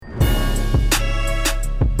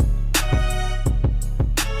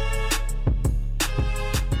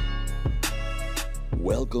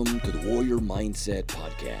Mindset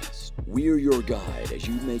Podcast. We're your guide as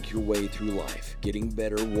you make your way through life, getting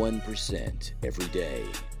better 1% every day.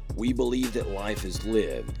 We believe that life is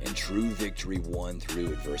lived and true victory won through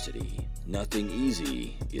adversity. Nothing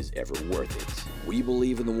easy is ever worth it. We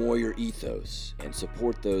believe in the warrior ethos and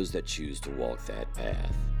support those that choose to walk that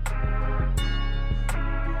path.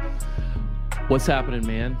 What's happening,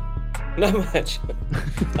 man? Not much.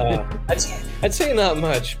 I'd say not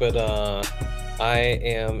much, but I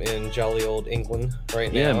am in jolly old England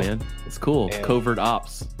right now. Yeah, man, it's cool. And Covert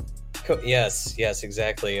ops. Yes,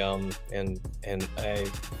 exactly. And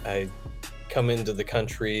I come into the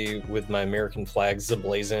country with my American flags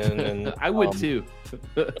ablazing, and I would too.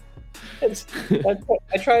 I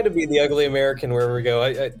try to be the ugly American wherever we go.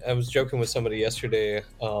 I was joking with somebody yesterday.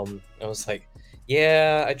 I was like,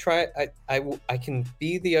 yeah, I can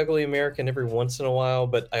be the ugly American every once in a while,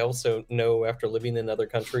 but I also know after living in other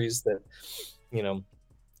countries that, you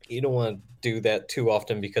don't want to do that too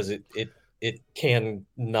often because it can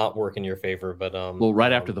not work in your favor. But well,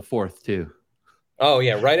 right after the 4th too. Oh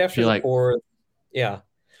yeah, right after the 4th. Yeah.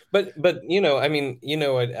 But I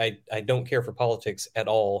don't care for politics at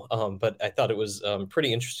all. But I thought it was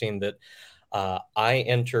pretty interesting that I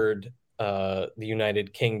entered the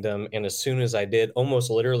United Kingdom, and almost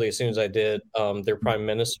literally as soon as I did, their prime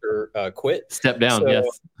minister quit. Step down, yes.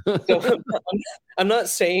 So I'm not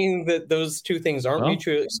saying that those two things aren't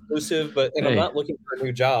mutually exclusive, and I'm not looking for a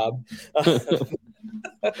new job. But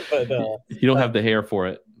you don't have the hair for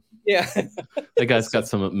it. Yeah, that guy's got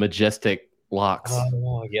some majestic locks.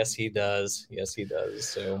 Oh, yes, he does.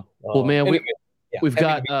 So, well, man, anyway, we've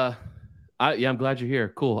got. I'm glad you're here.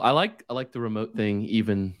 Cool. I like the remote thing,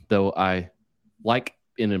 even though I like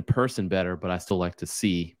in person better, but I still like to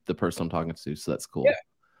see the person I'm talking to. So that's cool.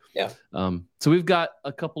 Yeah. So we've got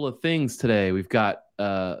a couple of things today. We've got.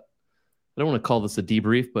 I don't want to call this a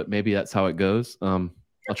debrief, but maybe that's how it goes. I'll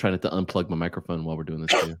try not to unplug my microphone while we're doing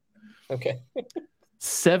this too. Okay.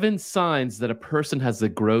 7 signs that a person has a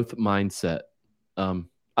growth mindset.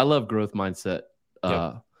 I love growth mindset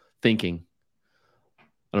thinking.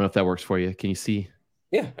 I don't know if that works for you. Can you see?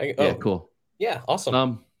 Yeah. Cool. Yeah.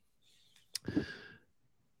 Awesome.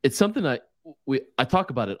 It's something I talk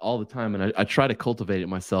about it all the time, and I try to cultivate it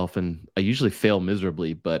myself, and I usually fail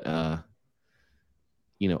miserably. But I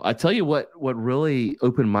tell you what really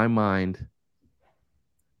opened my mind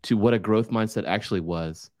to what a growth mindset actually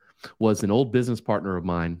was an old business partner of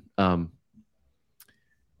mine.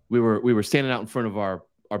 We were standing out in front of our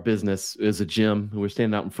business. It was a gym. We were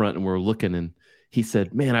standing out in front, and we were looking, and he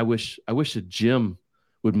said, "Man, I wish a gym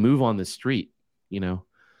would move on this street," And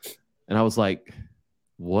I was like,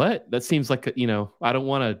 "What? That seems like I don't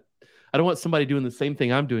want somebody doing the same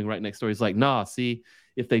thing I'm doing right next door." He's like, "Nah, see,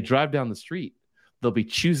 if they drive down the street, they'll be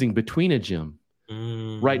choosing between a gym.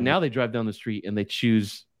 Right now, they drive down the street and they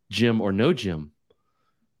choose gym or no gym."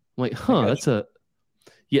 I'm like, that's and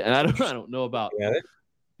I don't know about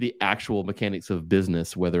the actual mechanics of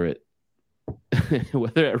business, whether it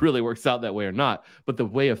really works out that way or not, but the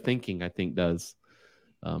way of thinking, I think, does.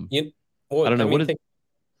 I don't know.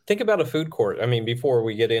 Think about a food court. I mean, before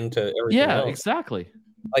we get into everything else. Exactly.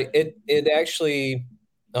 Like it actually,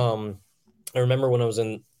 I remember when I was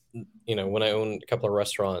when I owned a couple of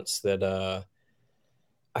restaurants that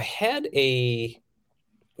I had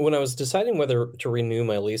when I was deciding whether to renew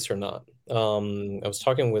my lease or not, I was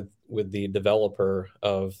talking with the developer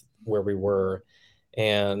of where we were,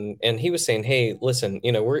 and he was saying, "Hey, listen,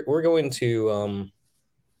 we're going to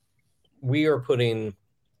we are putting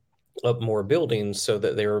up more buildings so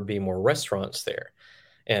that there will be more restaurants there."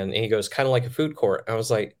 And he goes, "Kind of like a food court." I was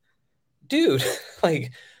like, "Dude,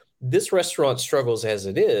 like this restaurant struggles as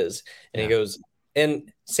it is." And he goes,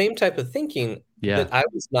 and same type of thinking that I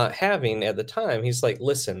was not having at the time. He's like,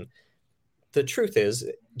 "Listen, the truth is,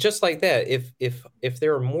 just like that, if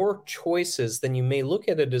there are more choices, then you may look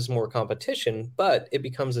at it as more competition, but it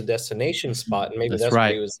becomes a destination spot." And maybe that's right.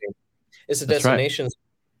 what he was saying. It's a destination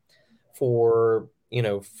for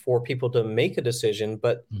people to make a decision,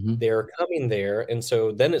 but they're coming there. And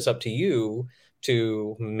so then it's up to you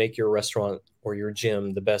to make your restaurant or your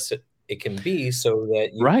gym the best it can be so that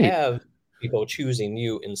you have people choosing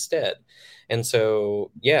you instead. And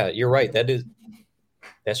so, yeah, you're right.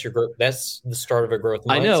 That's your growth. That's the start of a growth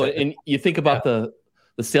mindset. I know. And you think about the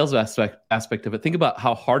sales aspect of it. Think about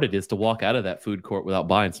how hard it is to walk out of that food court without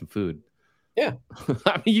buying some food. Yeah.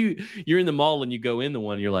 I mean, you're in the mall and you go in the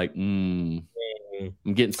one, you're like, I'm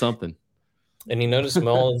getting something. And you notice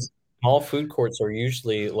mall food courts are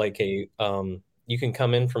usually like you can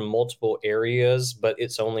come in from multiple areas, but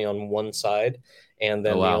it's only on one side. And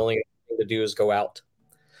then the only thing to do is go out.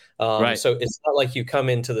 Right. So it's not like you come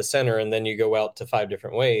into the center and then you go out to 5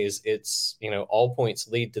 different ways. It's, all points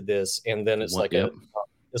lead to this, and then it's like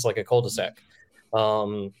a cul-de-sac.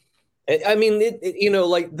 I mean,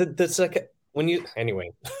 like the second when you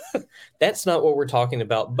anyway, that's not what we're talking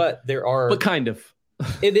about. But kind of.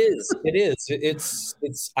 It is.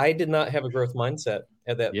 It's. I did not have a growth mindset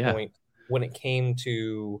at that point when it came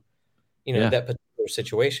to, that particular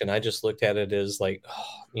situation. I just looked at it as like,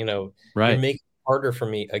 you're making it harder for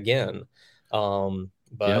me again.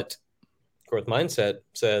 But growth mindset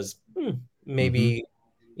says maybe,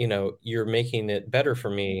 you're making it better for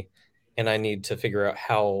me, and I need to figure out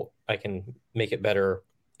how I can make it better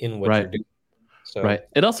in what you're doing. So,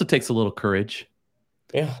 It also takes a little courage.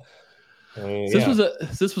 Yeah. So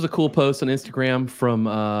this was a cool post on Instagram from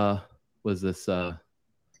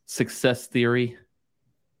Success Theory.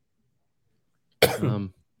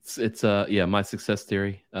 It's My Success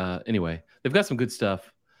Theory. Anyway, they've got some good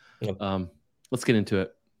stuff. Yep. Let's get into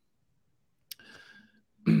it.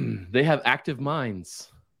 They have active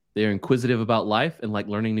minds. They are inquisitive about life and like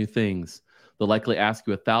learning new things. They'll likely ask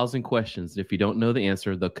you 1,000 questions. If you don't know the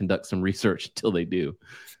answer, they'll conduct some research until they do.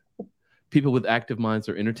 People with active minds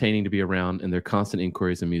are entertaining to be around, and their constant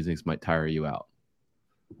inquiries and musings might tire you out.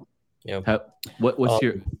 Yeah. What's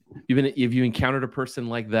have you encountered a person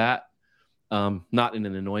like that? Not in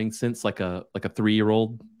an annoying sense, like a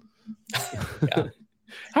 3-year-old. Yeah.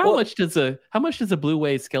 How much does a blue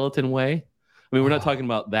wave skeleton weigh? I mean, we're not talking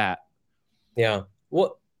about that. Yeah.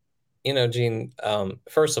 Well, Gene,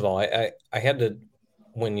 first of all, I had to,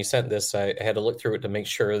 when you sent this, I had to look through it to make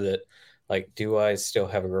sure that, like, do I still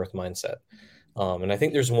have a growth mindset? And I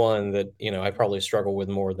think there's one that, I probably struggle with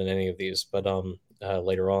more than any of these, but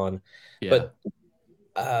later on. Yeah.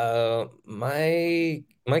 But my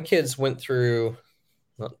kids went through,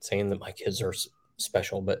 not saying that my kids are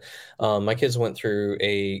special, but my kids went through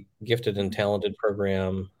a gifted and talented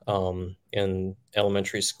program in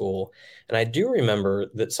elementary school. And I do remember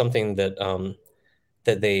that something that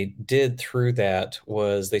that they did through that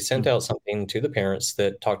was they sent out something to the parents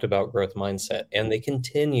that talked about growth mindset, and they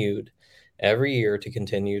continued every year to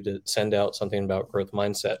continue to send out something about growth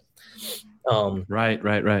mindset.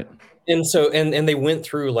 Right. And so, and they went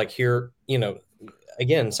through, like, here,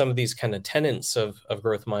 again, some of these kind of tenets of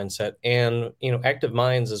growth mindset, and, active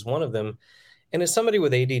minds is one of them. And as somebody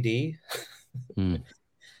with ADD,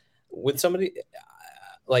 with somebody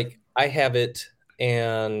like I have it,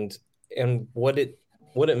 and what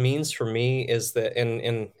it means for me is that,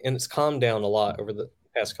 and it's calmed down a lot over the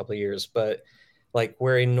past couple of years, but like,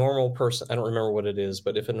 where a normal person, I don't remember what it is,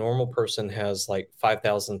 but if a normal person has like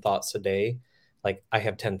 5,000 thoughts a day, like I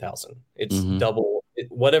have 10,000. It's double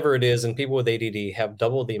whatever it is. And people with ADD have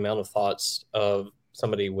double the amount of thoughts of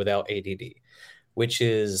somebody without ADD, which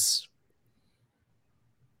is,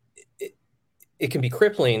 it can be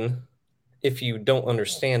crippling if you don't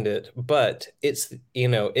understand it, but it's,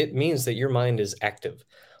 it means that your mind is active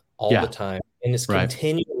all the time, and it's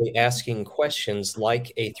continually asking questions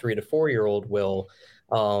like a 3 to 4-year-old will.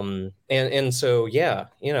 And so, I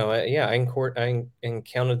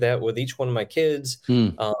encountered that with each one of my kids,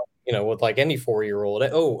 with like any 4-year-old.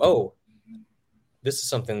 Oh, this is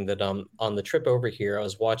something that, on the trip over here, I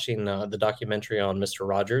was watching, the documentary on Mr.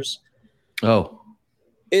 Rogers. Oh,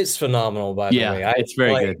 it's phenomenal, by the way. It's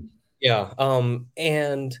very good. Yeah.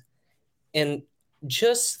 And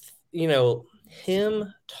just,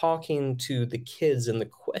 him talking to the kids and the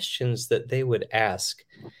questions that they would ask,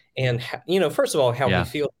 and, first of all, how we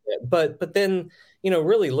feel, but then,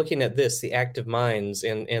 really looking at this, the active minds,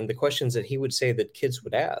 and the questions that he would say that kids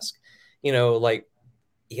would ask,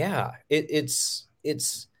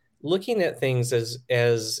 it's looking at things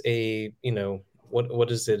as a,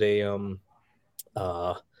 what is it?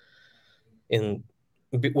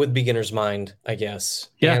 With beginner's mind, I guess.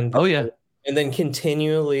 Yeah. And, and then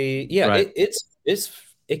continually, it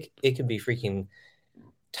can be freaking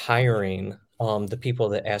tiring. The people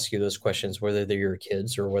that ask you those questions, whether they're your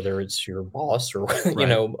kids or whether it's your boss, or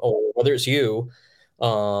or whether it's you.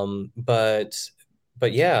 But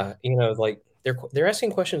yeah, like they're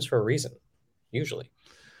asking questions for a reason, usually.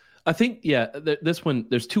 I think, this one,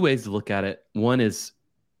 there's 2 ways to look at it. One is,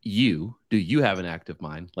 do you have an active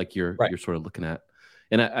mind, like you're sort of looking at?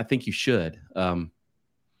 And I think you should. I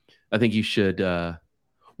think you should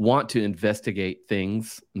want to investigate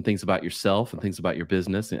things about yourself and things about your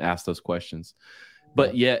business and ask those questions.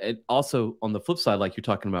 But it also, on the flip side, like you're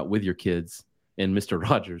talking about with your kids and Mr.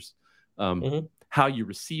 Rogers, how you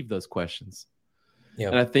receive those questions. Yeah.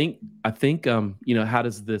 And I think how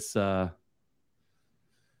does this how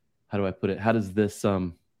do I put it? How does this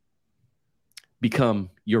become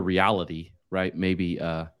your reality, right? Maybe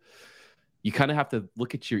you kind of have to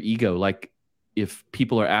look at your ego. Like if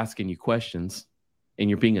people are asking you questions and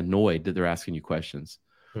you're being annoyed that they're asking you questions,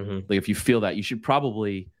 like if you feel that, you should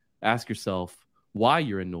probably ask yourself why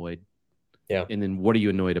you're annoyed. Yeah. And then what are you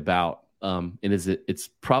annoyed about? And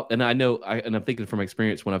and I know, and I'm thinking from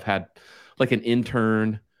experience when I've had like an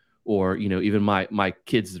intern or, even my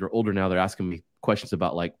kids that are older now, they're asking me questions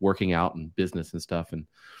about like working out and business and stuff. And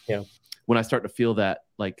when I start to feel that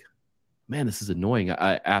like, man, this is annoying,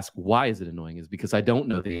 I ask, why is it annoying? Is it because I don't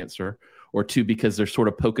know the answer, or two, because they're sort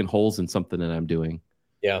of poking holes in something that I'm doing.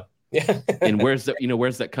 Yeah. And where's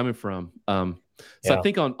that coming from? So I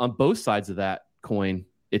think on both sides of that coin,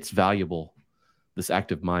 it's valuable, this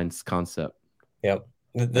active minds concept. Yep.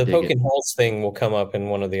 The poking holes thing will come up in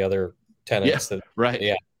one of the other tenets. Right.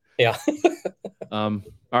 Yeah. All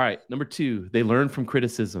right. Number 2, they learn from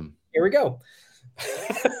criticism. Here we go.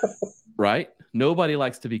 Right. Nobody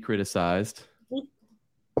likes to be criticized.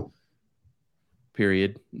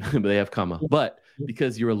 Period. But they have comma. But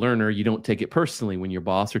because you're a learner, you don't take it personally when your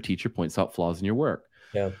boss or teacher points out flaws in your work.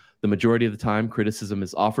 Yeah. The majority of the time, criticism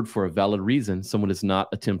is offered for a valid reason. Someone is not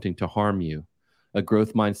attempting to harm you. A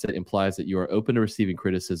growth mindset implies that you are open to receiving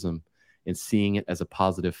criticism and seeing it as a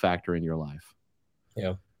positive factor in your life.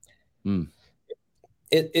 Yeah.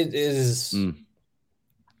 It is,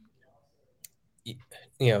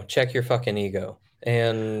 check your fucking ego.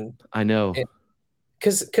 And I know.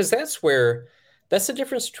 Because that's the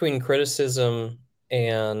difference between criticism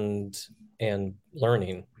and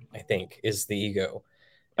learning, I think, is the ego.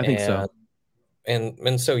 I think so.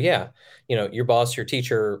 And so, your boss, your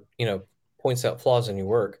teacher, points out flaws in your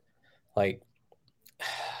work. Like,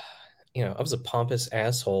 I was a pompous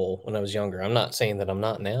asshole when I was younger. I'm not saying that I'm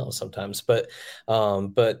not now sometimes, but like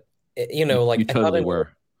you totally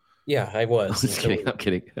were. Yeah, I was. I'm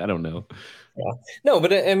kidding. I don't know. Yeah. No,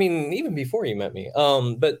 but I mean, even before you met me,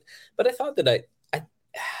 but I thought that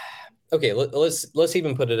okay, let's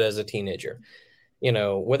even put it as a teenager,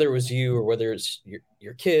 whether it was you or whether it's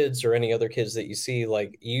your kids or any other kids that you see,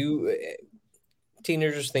 like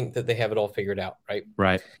teenagers think that they have it all figured out. Right.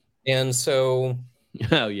 Right. And so,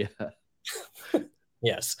 oh yeah.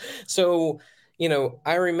 Yes. So,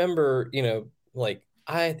 I remember, like,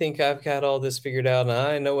 I think I've got all this figured out and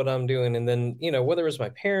I know what I'm doing. And then, whether it was my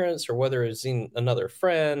parents or whether it's another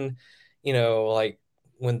friend, like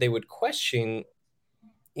when they would question,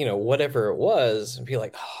 whatever it was, and be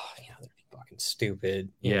like, oh, they're fucking stupid.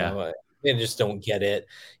 You know, they just don't get it.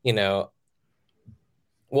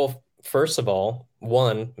 Well, first of all,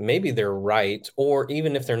 one, maybe they're right. Or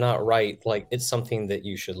even if they're not right, like it's something that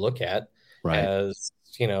you should look at as,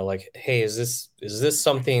 like, hey, is this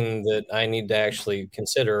something that I need to actually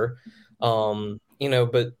consider?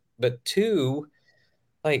 But two,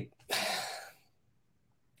 like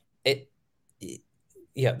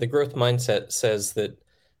the growth mindset says that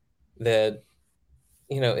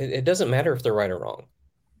it doesn't matter if they're right or wrong.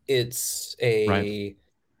 It's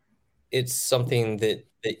it's something that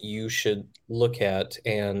you should look at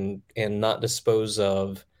and not dispose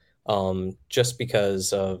of just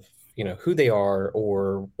because of who they are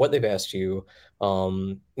or what they've asked you.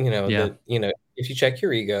 That if you check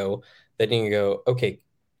your ego, then you can go, okay,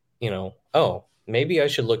 oh, maybe I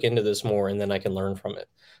should look into this more and then I can learn from it.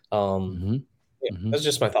 That's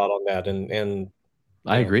just my thought on that. And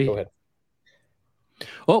I agree. Go ahead.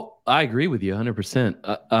 Well, I agree with you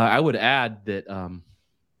 100%. I would add that,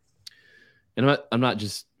 and I'm not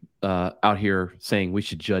just out here saying we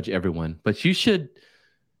should judge everyone, but you should,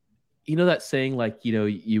 that saying, like,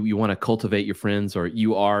 you want to cultivate your friends, or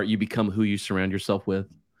you become who you surround yourself with.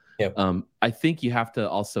 Yep. I think you have to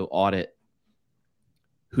also audit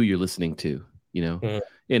who you're listening to, and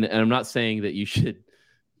I'm not saying that you should,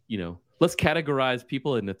 let's categorize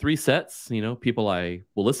people into 3 sets, people I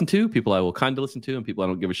will listen to, people I will kind of listen to, and people I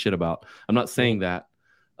don't give a shit about. I'm not saying that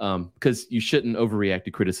because you shouldn't overreact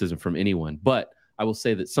to criticism from anyone. But I will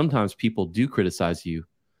say that sometimes people do criticize you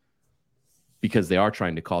because they are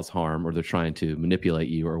trying to cause harm or they're trying to manipulate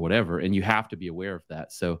you or whatever. And you have to be aware of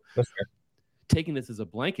that. So taking this as a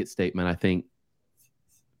blanket statement, I think,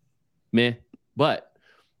 meh. But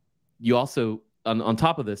you also, on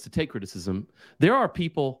top of this, to take criticism, there are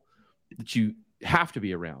people that you have to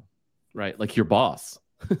be around, right? Like your boss,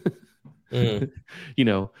 family,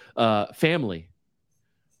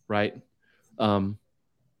 right?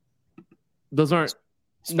 Those aren't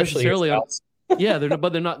necessarily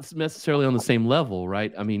they're not necessarily on the same level,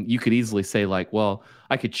 right? I mean, you could easily say, like, well,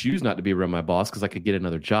 I could choose not to be around my boss because I could get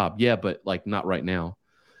another job. Yeah, but like not right now,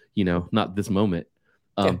 not this moment.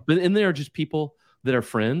 But there are just people that are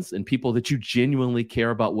friends and people that you genuinely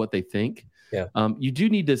care about what they think. Yeah. You do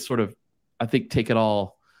need to sort of, I think, take it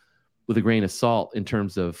all with a grain of salt in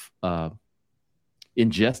terms of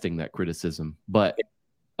ingesting that criticism, but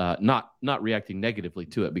not reacting negatively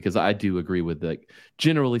to it, because I do agree with, like,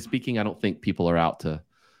 generally speaking, I don't think people are out to,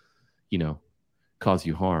 cause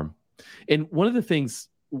you harm. And one of the things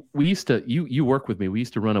we used to, you work with me, we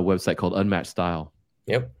used to run a website called Unmatched Style.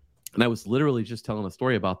 Yep. And I was literally just telling a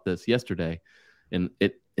story about this yesterday, and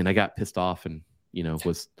I got pissed off and,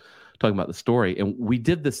 was talking about the story. And we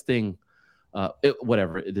did this thing,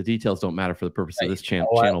 whatever, the details don't matter for the purpose of this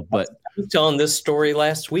channel, but I was telling this story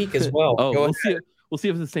last week as well. We'll see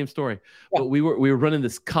if it's the same story. Yeah. But we were running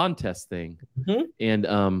this contest thing,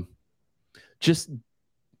 and just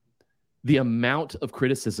the amount of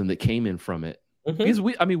criticism that came in from it, because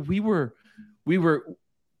we were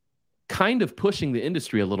kind of pushing the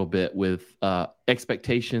industry a little bit with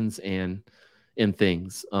expectations and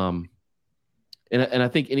things. And I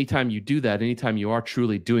think anytime you do that, anytime you are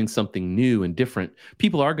truly doing something new and different,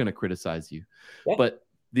 people are going to criticize you. Yeah. But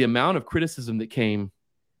the amount of criticism that came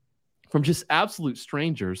from just absolute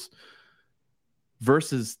strangers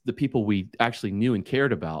versus the people we actually knew and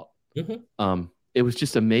cared about, it was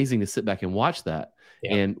just amazing to sit back and watch that.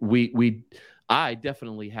 Yeah. And I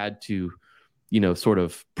definitely had to, sort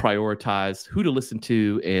of prioritize who to listen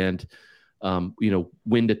to and,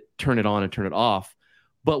 when to turn it on and turn it off.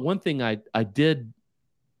 But one thing I did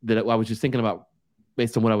that I was just thinking about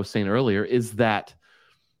based on what I was saying earlier is that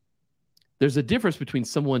there's a difference between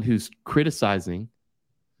someone who's criticizing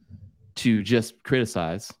to just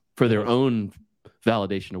criticize for their own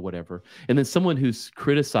validation or whatever, and then someone who's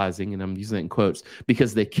criticizing, and I'm using that in quotes,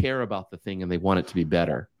 because they care about the thing and they want it to be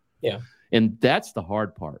better. Yeah. And that's the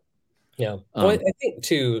hard part. Yeah. Well, I think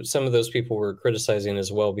too, some of those people were criticizing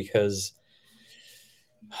as well because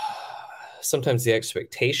sometimes the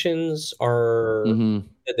expectations are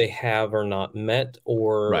that they have are not met,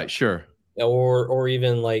 or right, sure, or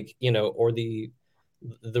even like, or the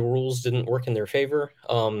rules didn't work in their favor.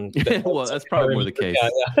 Well, that's probably more the case.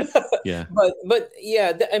 Yeah. But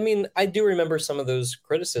yeah, I mean, I do remember some of those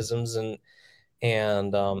criticisms, and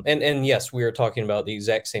yes, we were talking about the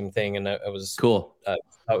exact same thing, and I was cool.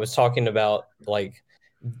 I was talking about, like,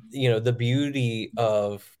 the beauty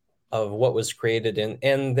of what was created,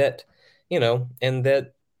 and that, and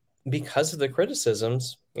that because of the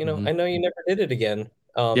criticisms, I know you never did it again.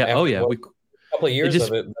 A couple of years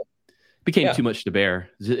of it. Became too much to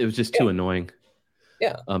bear. It was just too annoying.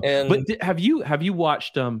 Yeah. But have you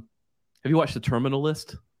watched The Terminal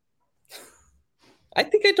List? I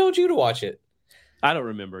think I told you to watch it. I don't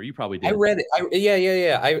remember. You probably did. I read it.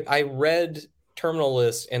 I read Terminal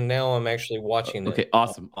List, and now I'm actually watching it. Okay,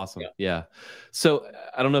 awesome. Yeah. So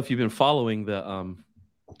I don't know if you've been following the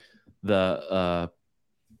was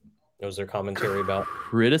there commentary about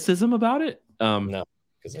criticism about it? No,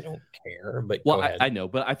 because I don't care. But well, I know,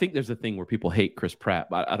 but I think there's a thing where people hate Chris Pratt.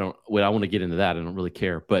 I don't. Well, I want to get into that. I don't really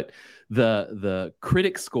care. But the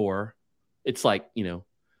critic score, it's like, you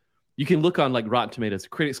can look on like Rotten Tomatoes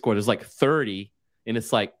critic score. There's like 30, and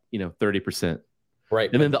it's like 30%. Right.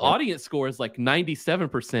 And then the audience score is like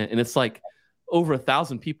 97%, and it's like over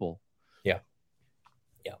 1,000 people. Yeah.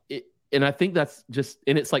 And I think that's just,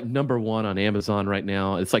 and it's like number one on Amazon right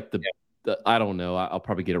now. It's like the I don't know, I'll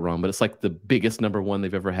probably get it wrong, but it's like the biggest number one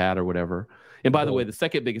they've ever had or whatever. And by the way, the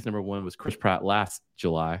second biggest number one was Chris Pratt last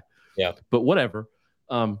July. Yeah. But whatever.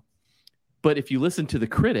 But if you listen to the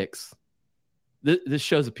critics, this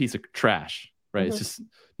show's a piece of trash, right? It's just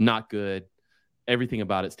not good. Everything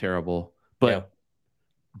about it's terrible. But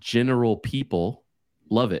general people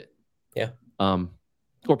love it. Yeah.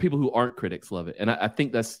 Or people who aren't critics love it. And I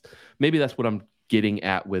think that's what I'm getting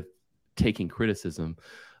at with taking criticism.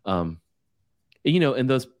 And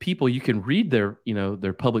those people, you can read their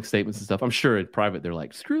public statements and stuff. I'm sure in private they're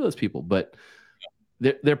like, screw those people, but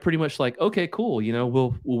they're pretty much like, okay, cool,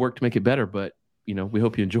 we'll work to make it better, but we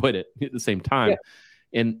hope you enjoyed it at the same time.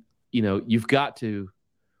 And you've got to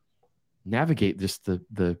navigate just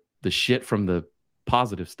the shit from the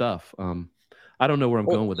positive stuff. I don't know where I'm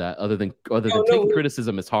going with that, other than taking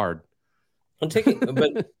criticism is hard. I'm taking,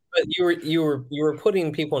 but you were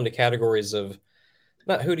putting people into categories of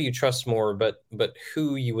not who do you trust more, but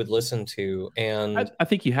who you would listen to, and I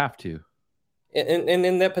think you have to. And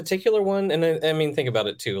in that particular one, and I mean, think about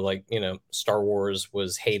it too. Like, Star Wars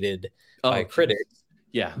was hated by critics,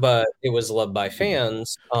 but it was loved by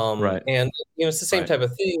fans. Right. And it's the same type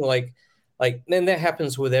of thing. Like, and that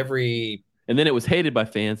happens with every. And then it was hated by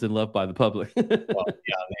fans and loved by the public. Well,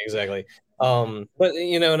 yeah, exactly. But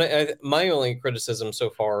and my only criticism so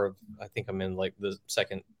far, I think I'm in like the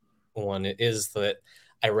second one, is that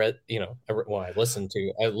I read, I listened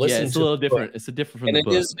to. It's a little different. It's a different from the book.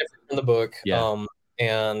 And it is different from the book. Yeah.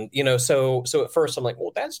 And so at first I'm like,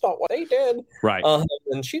 well, that's not what they did, Right.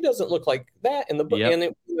 and she doesn't look like that in the book. Yep. And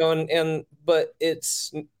it, but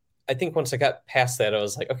it's, I think once I got past that, I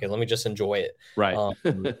was like, okay, let me just enjoy it. Right.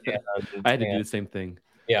 And, I had to do the same thing.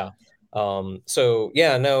 Yeah. So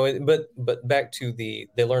yeah, no, but back to they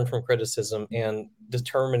learn from criticism and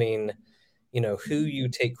determining, who you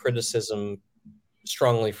take criticism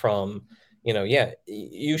strongly from. Yeah,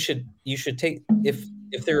 you should take, if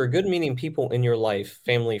there are good meaning people in your life,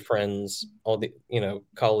 family, friends, all the,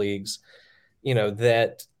 colleagues,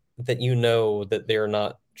 that that they're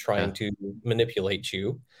not trying to manipulate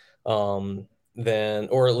you, then,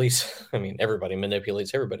 or at least, I mean, everybody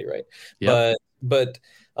manipulates everybody, right? Yep. But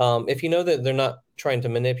if you know that they're not trying to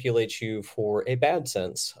manipulate you for a bad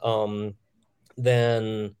sense,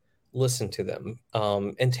 then listen to them,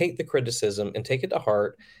 and take the criticism and take it to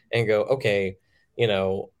heart and go, okay,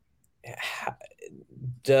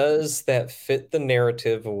 does that fit the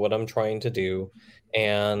narrative of what I'm trying to do?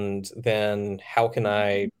 And then how can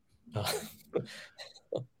I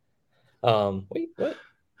wait, what?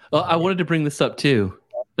 Well, I wanted to bring this up too.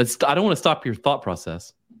 I don't want to stop your thought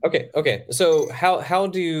process. Okay. So how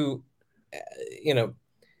do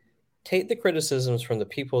take the criticisms from the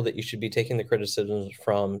people that you should be taking the criticisms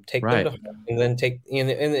from, take them to heart, and then take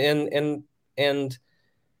and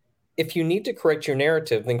if you need to correct your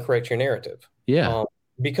narrative, then correct your narrative. Yeah.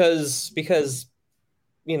 Because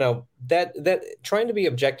that trying to be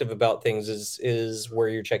objective about things is where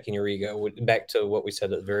you're checking your ego. Back to what we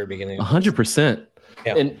said at the very beginning. 100%.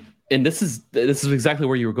 Yeah. And this is exactly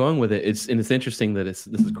where you were going with it. It's interesting that this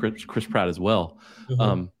is Chris Pratt as well.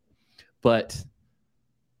 Mm-hmm.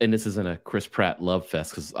 And this isn't a Chris Pratt love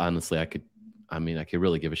fest, because honestly, I could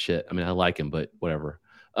really give a shit. I mean, I like him, but whatever.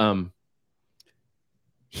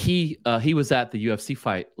 He was at the UFC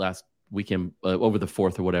fight last weekend, over the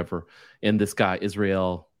 4th or whatever, and this guy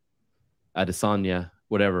Israel Adesanya,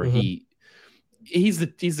 whatever, Mm-hmm. he's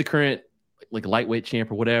the current like lightweight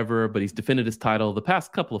champ or whatever, but he's defended his title the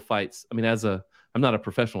past couple of fights. I mean, I'm not a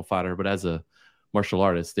professional fighter, but as a martial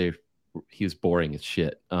artist, he was boring as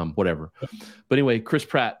shit. Whatever. But anyway, Chris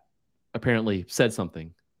Pratt apparently said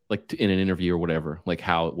something like in an interview or whatever, like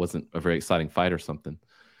how it wasn't a very exciting fight or something.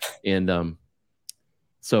 And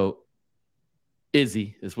so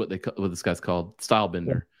Izzy is what this guy's called,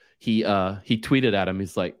 Stylebender. Yeah. He tweeted at him.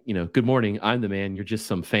 He's like, good morning, I'm the man. You're just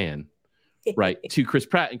some fan. Right, to Chris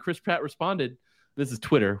Pratt. And Chris Pratt responded, this is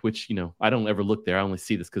Twitter, which, I don't ever look there. I only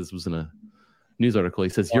see this because it was in a news article. He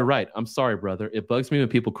says, "You're right. I'm sorry, brother. It bugs me when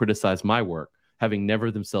people criticize my work, having never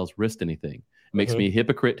themselves risked anything. It makes me a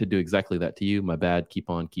hypocrite to do exactly that to you. My bad. Keep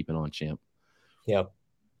on keeping on, champ." Yeah.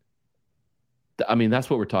 I mean, that's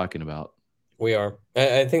what we're talking about. We are.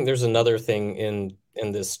 I think there's another thing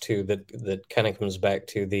in this too that kind of comes back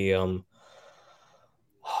to the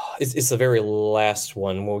it's the very last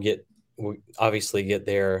one. We'll obviously get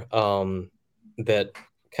there, that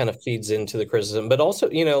kind of feeds into the criticism, but also,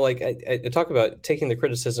 like I talk about taking the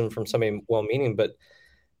criticism from somebody well-meaning,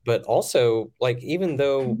 but also, like, even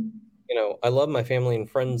though, I love my family and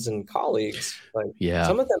friends and colleagues, like,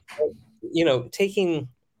 some of them, taking,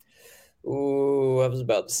 I was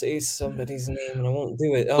about to say somebody's name and I won't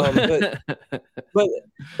do it.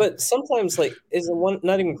 But sometimes, like, is one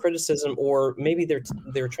not even criticism, or maybe they're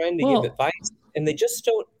trying to give advice and they just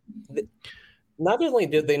don't. Not only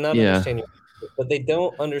did they not understand you, but they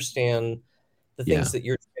don't understand the things that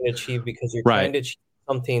you're trying to achieve, because you're trying to achieve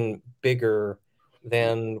something bigger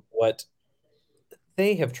than what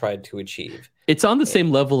they have tried to achieve. It's on the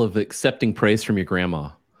same level of accepting praise from your grandma,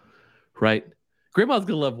 right? Grandma's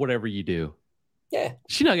gonna love whatever you do. Yeah.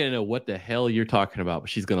 She's not gonna know what the hell you're talking about, but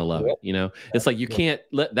she's gonna love it. It's like you can't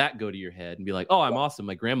let that go to your head and be like, "Oh, I'm awesome.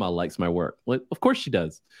 My grandma likes my work." Well, of course she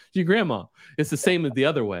does. She's your grandma. It's the same as the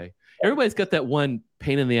other way. Everybody's got that one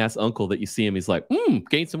pain in the ass uncle that you see him. He's like,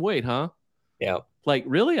 gained some weight, huh? Yeah. Like,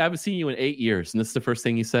 really? I haven't seen you in 8 years, and this is the first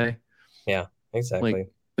thing you say? Yeah, exactly.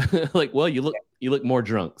 Like, well, you look more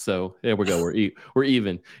drunk. So there we go. We're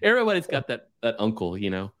even. Everybody's got that uncle.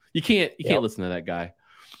 You can't listen to that guy.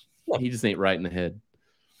 No. He just ain't right in the head.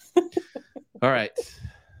 All right.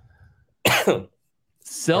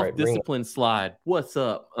 Self-discipline slide. What's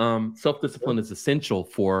up? Self-discipline is essential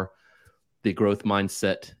for the growth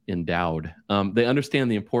mindset endowed. They understand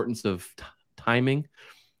the importance of timing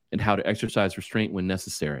and how to exercise restraint when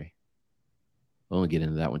necessary. I'll get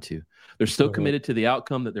into that one too. They're so committed to the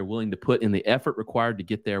outcome that they're willing to put in the effort required to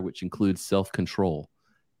get there, which includes self-control.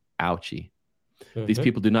 Ouchie. These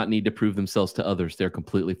people do not need to prove themselves to others. They're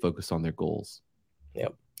completely focused on their goals.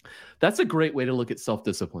 Yep. That's a great way to look at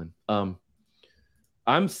self-discipline. I'm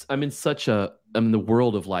in the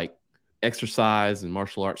world of like exercise and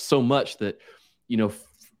martial arts so much that,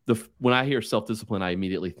 when I hear self-discipline, I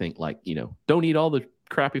immediately think like, don't eat all the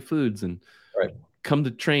crappy foods and come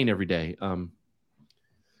to train every day.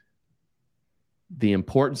 The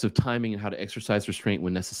importance of timing and how to exercise restraint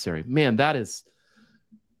when necessary. Man, that's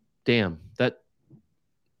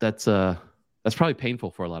probably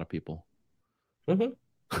painful for a lot of people.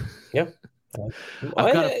 Mm-hmm. Yeah.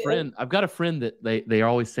 I've got a friend that they are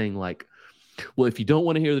always saying like, well, if you don't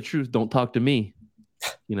want to hear the truth, don't talk to me,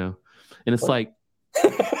 and it's like,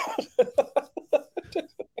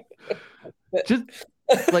 just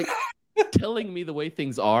like telling me the way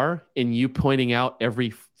things are and you pointing out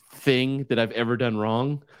everything that I've ever done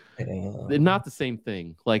wrong. They're not the same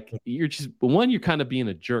thing. Like you're kind of being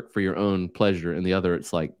a jerk for your own pleasure, and the other,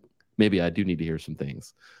 it's like, maybe I do need to hear some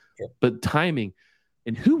things. Sure. But timing,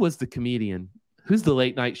 and who was the comedian? Who's the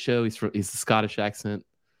late night show? He's the Scottish accent.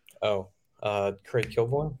 Oh, Craig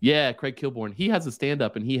Kilborn. Yeah, Craig Kilborn. He has a stand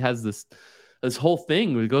up, and he has this whole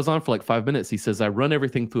thing. It goes on for like 5 minutes. He says, "I run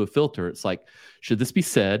everything through a filter." It's like, should this be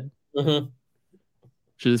said? Mm-hmm.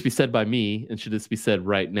 Should this be said by me? And should this be said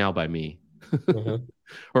right now by me? Mm-hmm.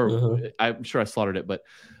 Or mm-hmm. I'm sure I slaughtered it, but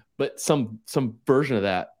some version of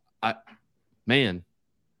that.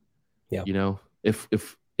 Yeah.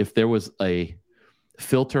 If there was a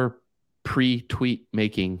filter pre-tweet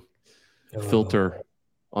making filter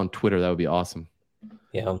on Twitter, that would be awesome.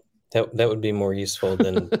 Yeah, that would be more useful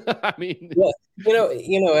than. I mean, well,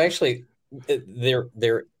 actually, there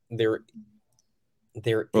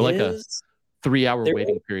or like a 3-hour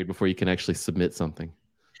waiting period before you can actually submit something.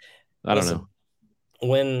 I don't know.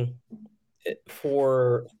 When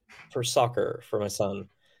for soccer for my son,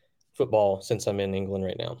 football, since I'm in England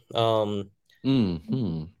right now,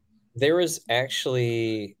 there is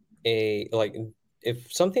actually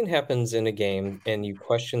if something happens in a game and you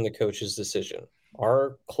question the coach's decision,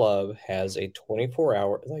 our club has a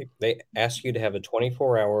 24-hour, they ask you to have a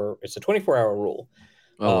 24-hour, it's a 24-hour rule.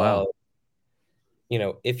 Oh, wow.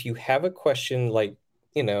 If you have a question, like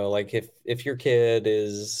if your kid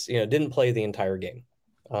is, didn't play the entire game,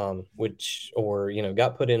 got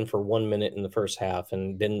put in for 1 minute in the first half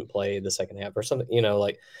and didn't play the second half or something, you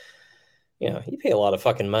pay a lot of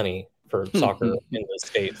fucking money for soccer in the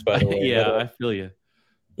States, by the way. Yeah, I feel you.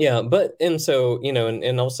 Yeah, and so,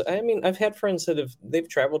 and also, I mean, I've had friends that they've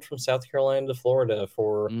traveled from South Carolina to Florida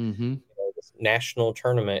for this national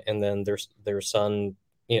tournament, and then their son,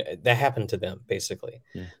 that happened to them basically.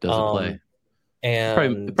 Yeah, doesn't play.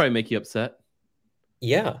 And it'd probably make you upset.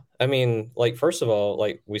 Yeah. I mean, first of all,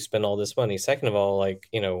 we spend all this money. Second of all,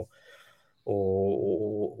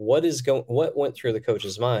 what went through the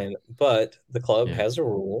coach's mind? But the club has a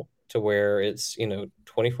rule to where it's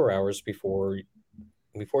 24 hours before you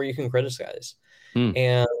can criticize,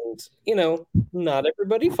 and not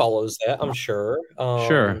everybody follows that, I'm sure.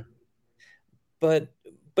 Sure, but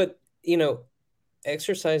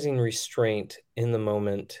exercising restraint in the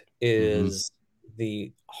moment is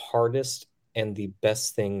the hardest and the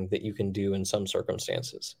best thing that you can do in some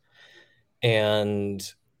circumstances,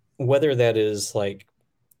 and whether that is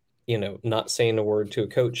not saying a word to a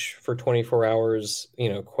coach for 24 hours,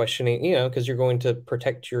 questioning, because you're going to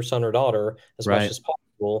protect your son or daughter as much as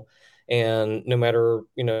possible. And no matter,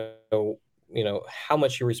 how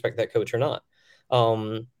much you respect that coach or not.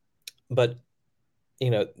 But,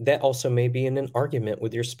 that also may be in an argument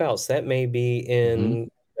with your spouse. That may be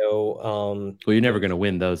in, well, you're never going to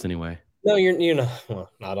win those anyway. No,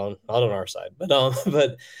 not on our side, but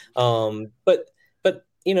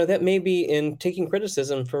that may be in taking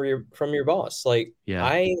criticism from your boss.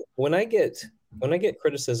 When I get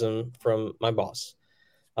criticism from my boss,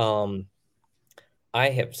 I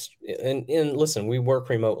have, and listen, we work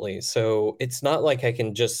remotely, so it's not like I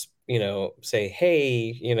can just, say,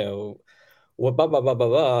 hey, what, blah, blah, blah, blah,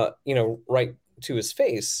 blah, right to his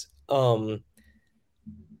face.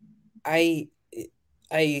 I've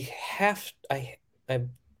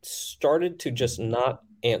started to just not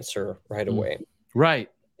answer right away. Right.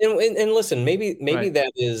 And listen, maybe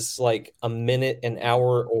that is like a minute, an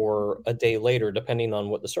hour, or a day later, depending on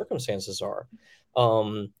what the circumstances are.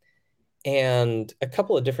 And a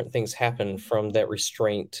couple of different things happen from that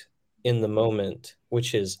restraint in the moment,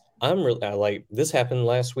 which is this happened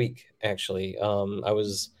last week, actually. I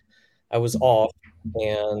was off,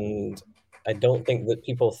 and I don't think that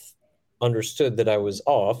people understood that I was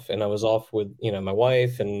off, and I was off with, my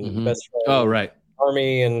wife and best friend. Oh, right.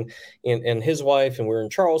 Army and his wife, and we're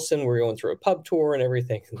in Charleston. We're going through a pub tour and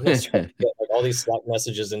everything. And I started to get all these Slack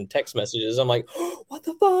messages and text messages. I'm like, oh, what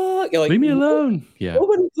the fuck? Leave me alone. Yeah.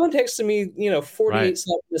 Nobody contacted me, 48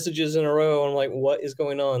 Slack messages in a row. I'm like, what is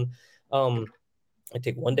going on? I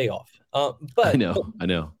take one day off. I But know.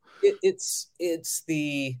 it's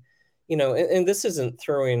the, and this isn't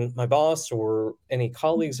throwing my boss or any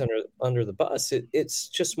colleagues under the bus. It's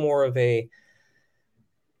just more of a,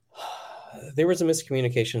 there was a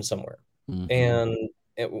miscommunication somewhere, and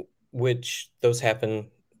which those happen,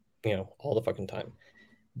 all the fucking time.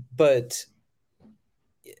 But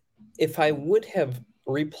if I would have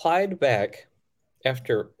replied back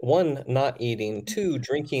after one, not eating, two,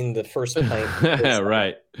 drinking the first pint,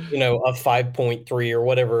 right, a 5.3 or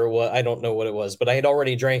whatever it was, I don't know what it was, but I had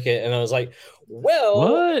already drank it, and I was like, well,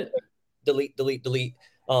 what? Delete.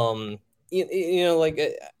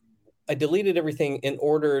 I deleted everything in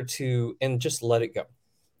order to, and just let it go.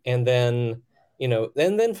 And then, and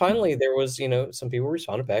then finally there was, some people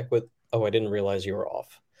responded back with, oh, I didn't realize you were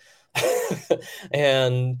off.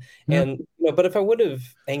 and but if I would have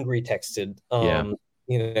angry texted, then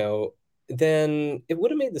it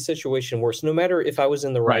would have made the situation worse, no matter if I was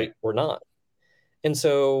in the right or not. And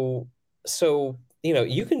so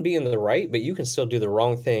you can be in the right, but you can still do the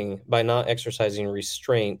wrong thing by not exercising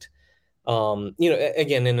restraint.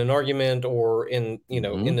 Again, in an argument or in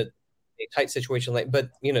a tight situation, but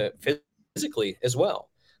physically as well.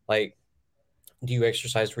 Like, do you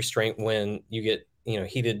exercise restraint when you get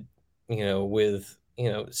heated with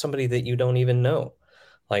somebody that you don't even know?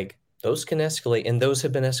 Like, those can escalate, and those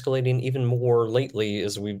have been escalating even more lately,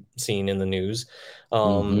 as we've seen in the news.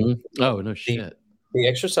 Oh, no shit. The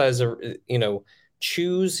exercise of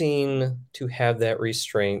choosing to have that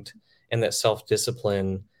restraint and that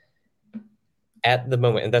self-discipline at the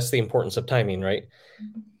moment, and that's the importance of timing, right?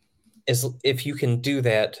 Is if you can do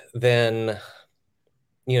that, then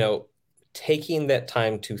taking that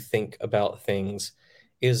time to think about things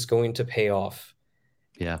is going to pay off.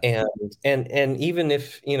 Yeah. And even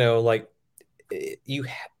if I'm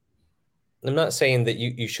not saying that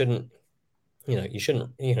you shouldn't you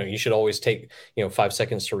should always take 5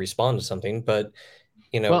 seconds to respond to something, but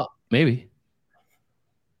well, maybe.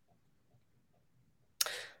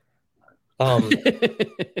 Well,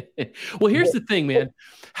 here's the thing, man.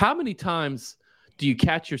 How many times do you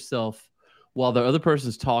catch yourself while the other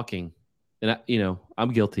person's talking, and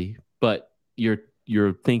I'm guilty, but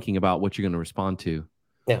you're thinking about what you're going to respond to,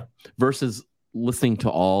 versus listening to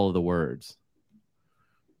all of the words.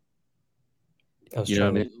 I was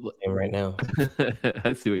trying to right now.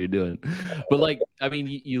 I see what you're doing, but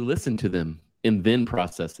you listen to them and then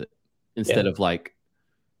process it instead of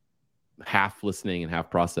half listening and half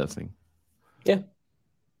processing. Yeah.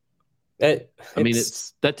 That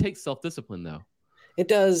takes self-discipline though. It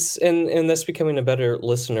does. And that's becoming a better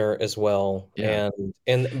listener as well. Yeah.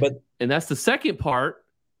 And that's the second part,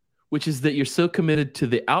 which is that you're so committed to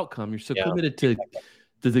the outcome. You're so committed to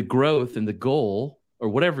the growth and the goal or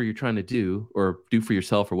whatever you're trying to do or do for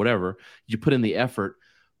yourself or whatever. You put in the effort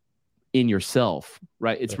in yourself,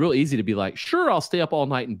 right? It's real easy to be like, sure, I'll stay up all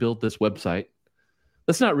night and build this website.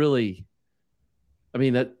 That's not really,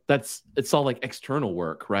 it's all external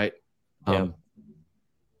work, right? Yeah.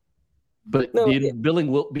 But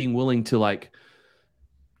being willing to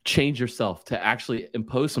change yourself, to actually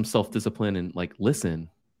impose some self-discipline and listen,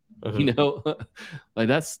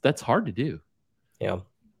 that's hard to do. Yeah.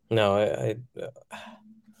 No, it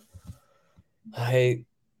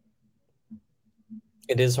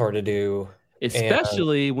is hard to do,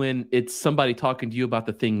 especially when it's somebody talking to you about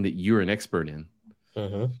the thing that you're an expert in.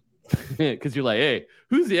 Because you're like, hey,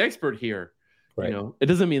 who's the expert here? Right. It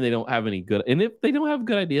doesn't mean they don't have any good, and if they don't have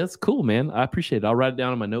good ideas, cool, man. I appreciate it. I'll write it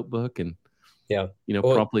down in my notebook and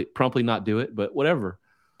promptly not do it, but whatever.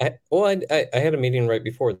 I had a meeting right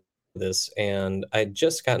before this, and I'd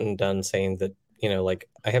just gotten done saying that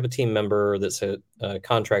I have a team member that's a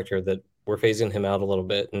contractor that we're phasing him out a little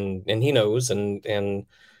bit, and he knows, and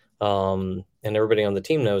everybody on the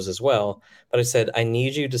team knows as well. But I said, I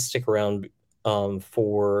need you to stick around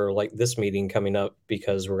for this meeting coming up,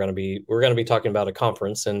 because we're gonna be talking about a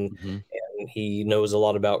conference, and he knows a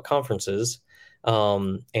lot about conferences,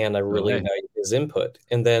 and I really value his input.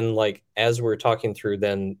 And then as we're talking through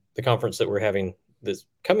then the conference that we're having this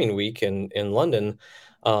coming week in London,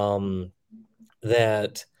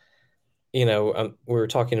 that we were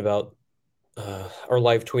talking about our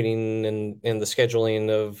live tweeting and the scheduling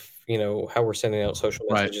of how we're sending out social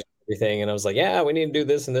messages and everything. And I was like, yeah, we need to do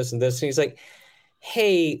this and this and this. And he's like,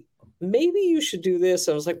 hey, maybe you should do this.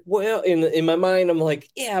 I was like, well, in my mind, I'm like,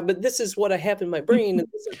 yeah, but this is what I have in my brain, and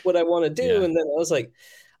this is what I want to do. Yeah. And then I was like,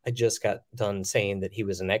 I just got done saying that he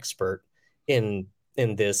was an expert in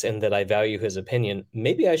this and that I value his opinion.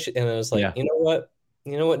 Maybe I should. And I was like, you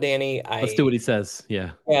know what, Danny? Let's do what he says.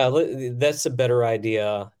 Yeah. Yeah, that's a better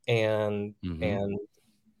idea. And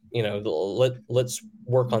let's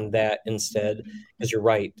work on that instead, because you're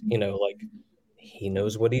right, like he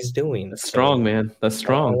knows what he's doing. That's So, strong, man. That's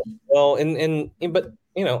strong. well, but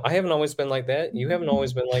I haven't always been like that. You haven't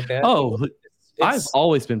always been like that. Oh, I've It's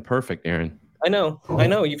always been perfect, Aaron. I know.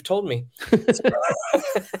 You've told me.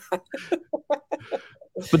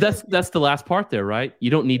 But that's the last part there, right?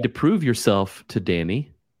 You don't need to prove yourself to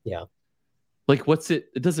Danny. Yeah. Like,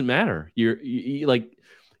 it doesn't matter. You like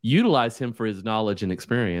utilize him for his knowledge and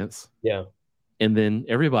experience. Yeah. And then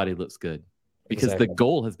everybody looks good because Exactly. the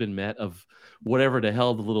goal has been met of whatever the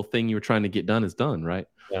hell the little thing you were trying to get done is done, right?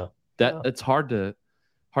 Yeah. It's hard to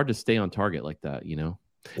stay on target like that, Yeah.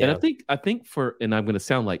 And I think and I'm going to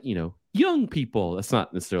sound like, young people, that's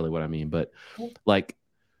not necessarily what I mean, but like,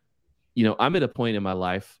 I'm at a point in my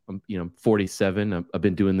life, I'm 47. I've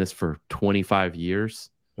been doing this for 25 years.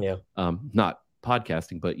 Yeah. Not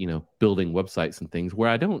podcasting, but, building websites and things where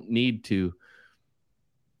I don't need to,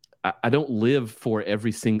 I don't live for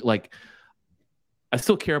every single, like, I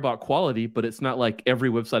still care about quality, but it's not like every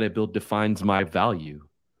website I build defines my value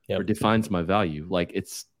or defines my value. Like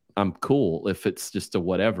I'm cool if it's just a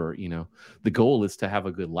whatever, the goal is to have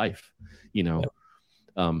a good life,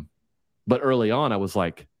 but early on I was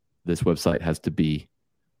like, this website has to be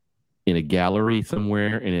in a gallery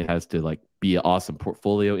somewhere and it has to like be an awesome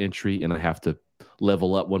portfolio entry. And I have to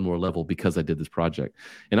level up one more level because I did this project.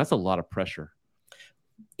 And that's a lot of pressure.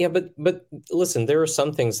 Yeah. But listen, there are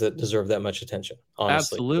some things that deserve that much attention.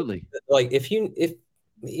 Honestly. Absolutely. Like if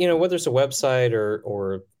whether it's a website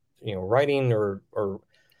or writing or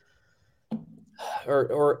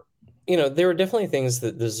there are definitely things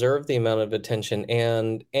that deserve the amount of attention,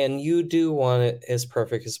 and you do want it as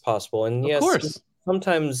perfect as possible. And yes, of course,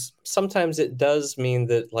 sometimes it does mean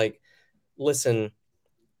that, like, listen,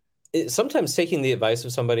 sometimes taking the advice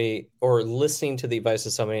of somebody or listening to the advice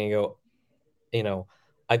of somebody and go,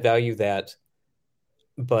 I value that,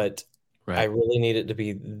 but I really need it to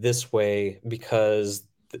be this way because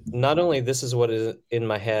not only this is what is in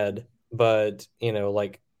my head, but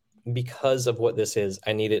like, because of what this is,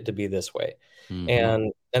 I need it to be this way. Mm-hmm.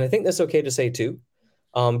 And I think that's okay to say too,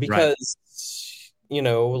 because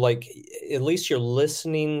like, at least you're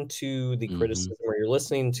listening to the criticism or you're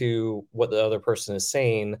listening to what the other person is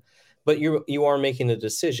saying, but you are making a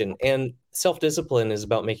decision, and self-discipline is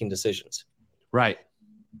about making decisions. Right.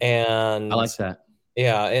 And I like that.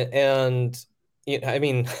 Yeah. And I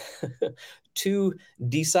mean, to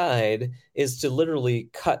decide is to literally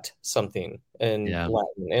cut something in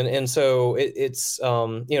Latin. And so it's,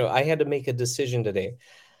 I had to make a decision today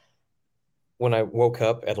when I woke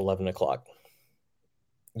up at 11 o'clock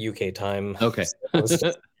UK time. Okay.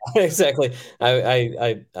 Exactly.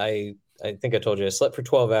 I think I told you I slept for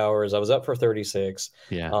 12 hours. I was up for 36.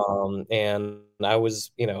 Yeah. And I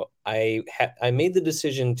was, I made the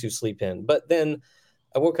decision to sleep in, but then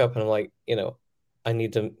I woke up and I'm like, I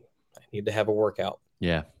need to have a workout.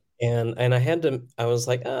 Yeah. And I was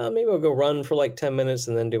like, maybe I'll go run for like 10 minutes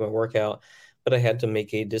and then do my workout. But I had to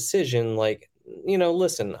make a decision, like,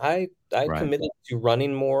 listen, I committed to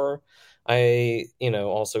running more. I,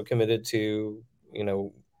 also committed to,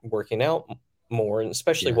 working out more, and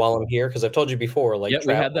especially while I'm here, because I've told you before, like,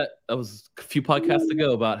 we had that was a few podcasts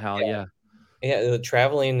ago about how the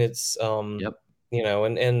traveling, it's and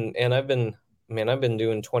I've been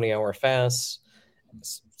doing 20-hour fasts,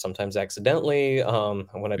 sometimes accidentally,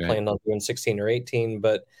 when I planned on doing 16 or 18,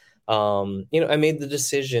 but I made the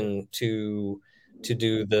decision to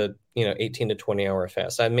do the 18 to 20-hour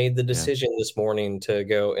fast. I made the decision this morning to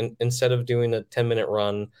go, and instead of doing a 10-minute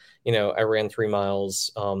run, I ran 3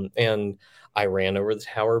 miles, and I ran over the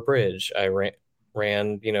Tower Bridge. I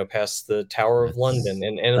ran past the Tower of London,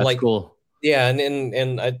 and that's like cool. Yeah,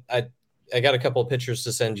 and I got a couple of pictures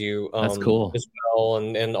to send you. That's cool as well,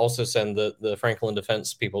 and also send the Franklin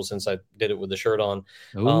Defense people, since I did it with the shirt on.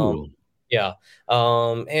 Ooh.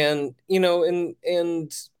 And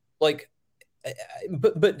and like,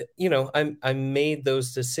 but I made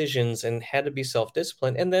those decisions and had to be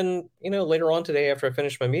self-disciplined. And then later on today, after I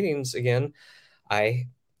finished my meetings again,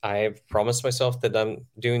 I've promised myself that I'm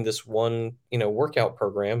doing this one workout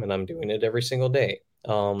program, and I'm doing it every single day.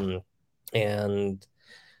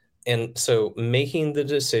 And so making the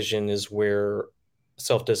decision is where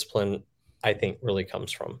self-discipline, I think, really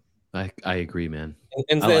comes from. I agree, man.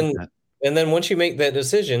 And then once you make that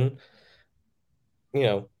decision,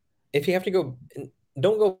 if you have to go,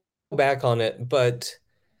 don't go back on it. But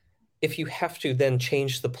if you have to then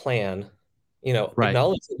change the plan,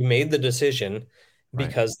 acknowledge that you made the decision,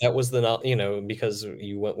 because that was because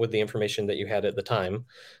you went with the information that you had at the time.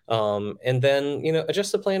 And then,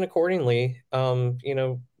 adjust the plan accordingly.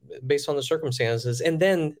 based on the circumstances. And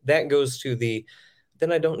then that goes to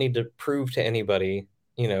then I don't need to prove to anybody,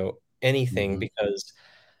 anything, because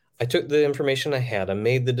I took the information I had, I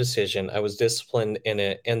made the decision, I was disciplined in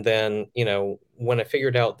it. And then, when I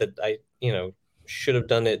figured out that I, should have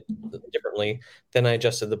done it differently, then I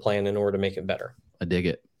adjusted the plan in order to make it better. I dig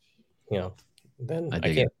it. Then I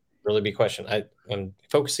can't really be questioned. I'm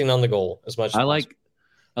focusing on the goal as much as possible.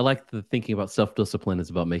 I like the thinking about self-discipline is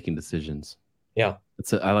about making decisions. Yeah.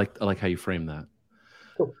 I like how you frame that.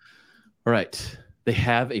 Cool. All right. They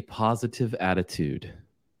have a positive attitude.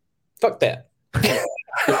 Fuck that.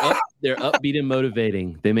 They're upbeat and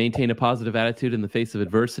motivating. They maintain a positive attitude in the face of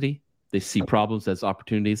adversity. They see problems as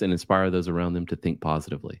opportunities and inspire those around them to think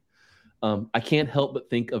positively. I can't help but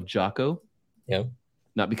think of Jocko. Yeah.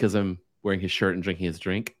 Not because I'm wearing his shirt and drinking his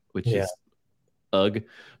drink, which is ugh.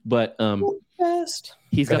 But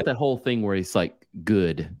he's got that whole thing where he's like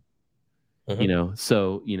good.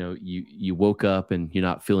 So you woke up and you're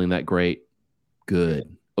not feeling that great.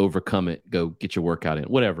 Good. Overcome it. Go get your workout in.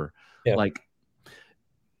 Whatever. Yeah. Like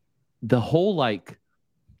the whole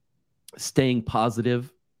staying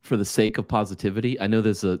positive for the sake of positivity. I know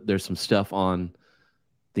there's some stuff on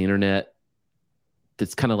the internet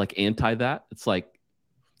that's kind of like anti that. It's like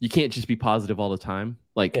you can't just be positive all the time.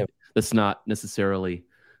 That's not necessarily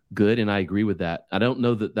good, and I agree with that. I don't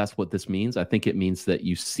know that that's what this means. I think it means that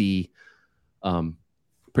you see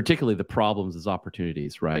particularly the problems as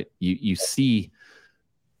opportunities, right? You see,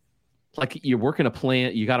 like you're working a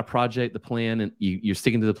plan, you got a project, the plan, and you're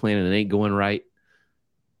sticking to the plan and it ain't going right.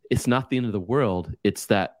 It's not the end of the world. It's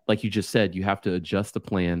that, like you just said, you have to adjust the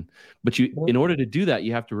plan. But in order to do that,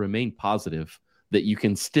 you have to remain positive that you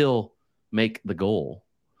can still make the goal.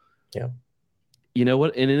 Yeah. You know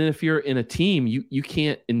what? And then if you're in a team, you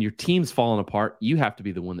can't, and your team's falling apart, you have to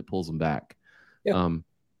be the one that pulls them back. Yeah.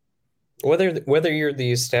 Whether you're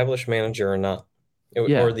the established manager or not,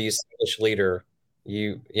 or the established leader,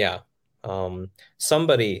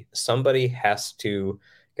 somebody has to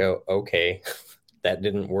go, okay, that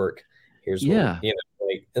didn't work. Here's what,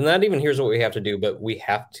 and not even here's what we have to do, but we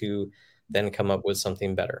have to then come up with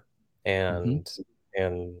something better. And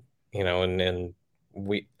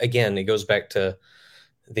we, again, it goes back to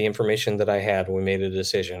the information that I had when we made a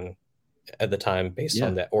decision at the time based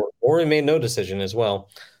on that, or we made no decision as well.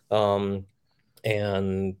 Go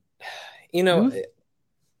ahead.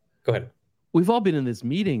 We've all been in these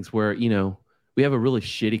meetings where, we have a really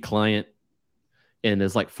shitty client and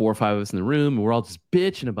there's like 4 or 5 of us in the room and we're all just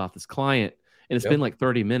bitching about this client. And it's been like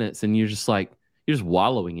 30 minutes and you're just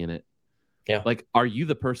wallowing in it. Yeah. Like, are you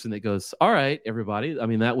the person that goes, all right, everybody, I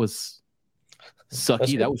mean, that was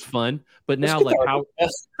sucky. That was fun. But now, like,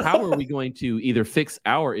 how are we going to either fix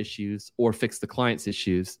our issues or fix the client's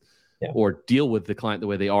issues or deal with the client the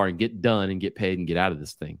way they are and get done and get paid and get out of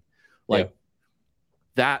this thing? Like,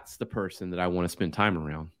 that's the person that I want to spend time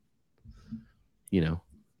around.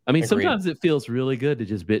 I mean, Agreed. Sometimes it feels really good to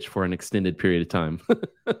just bitch for an extended period of time.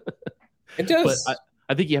 It does. But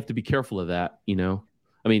I think you have to be careful of that,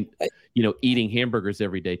 I mean, eating hamburgers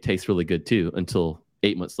every day tastes really good too until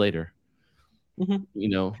 8 months later.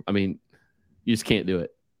 Mm-hmm. I mean, you just can't do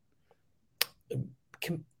it.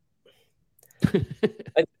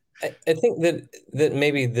 I think that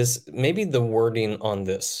maybe the wording on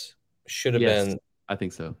this should have been. I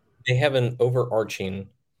think so. They have an overarching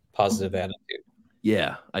positive attitude.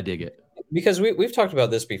 Yeah, I dig it. Because we've talked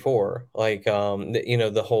about this before, like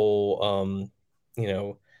the whole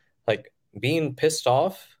like being pissed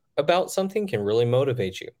off about something can really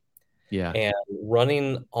motivate you. Yeah. And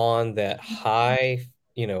running on that high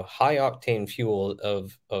octane fuel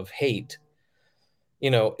of hate,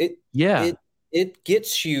 it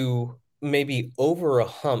gets you maybe over a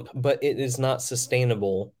hump, but it is not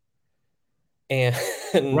sustainable. And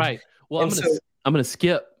right. Well, I'm gonna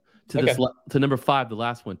skip to this to number 5, the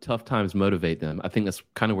last one. Tough times motivate them. I think that's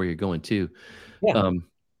kind of where you're going too. Yeah.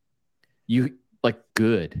 You like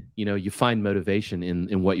good. You find motivation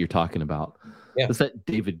in what you're talking about. Yeah. It's that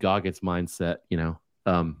David Goggins mindset.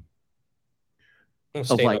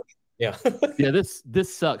 Of like, yeah, this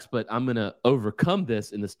sucks, but I'm gonna overcome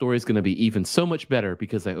this, and the story's gonna be even so much better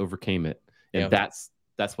because I overcame it, and that's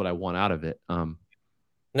what I want out of it. No,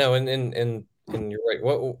 and you're right.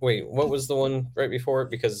 What was the one right before it?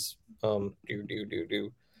 Because the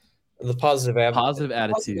positive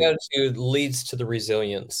attitude leads to the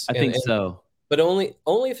resilience. I think so. But only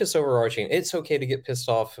if it's overarching. It's okay to get pissed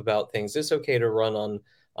off about things. It's okay to run on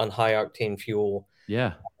high octane fuel.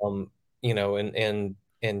 Yeah. And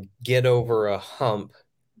get over a hump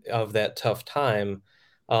of that tough time.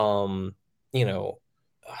 Yeah.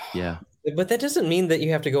 but that doesn't mean that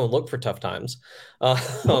you have to go and look for tough times.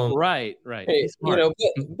 Right. Be smart.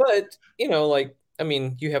 But like, I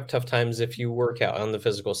mean, you have tough times if you work out on the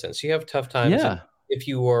physical sense. You have tough times Yeah. if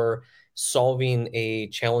you are solving a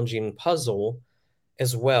challenging puzzle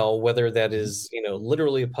as well, whether that is,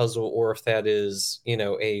 literally a puzzle, or if that is,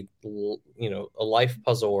 a life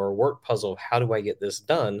puzzle or a work puzzle. How do I get this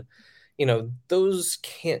done? Those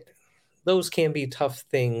can be tough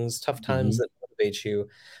things, tough times that motivate you.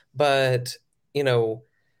 But,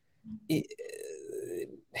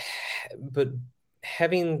 but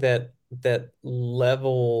having that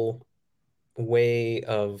level way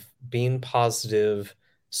of being positive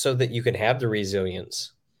so that you can have the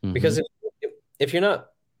resilience. Because if you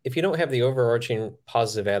don't have the overarching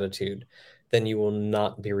positive attitude, then you will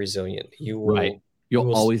not be resilient.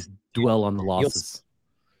 You'll always dwell on the losses.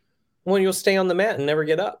 You'll stay on the mat and never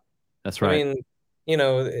get up. That's right. I mean,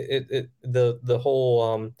 the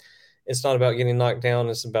whole it's not about getting knocked down.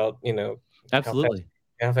 It's about, absolutely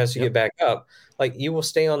how fast you get back up. Like, you will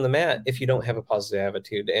stay on the mat if you don't have a positive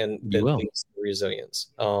attitude, and that leads to resilience.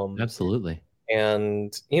 Absolutely.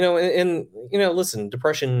 And listen,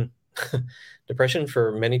 depression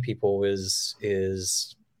for many people is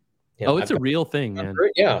it's a real thing, man.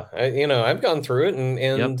 Yeah, I've gone through it,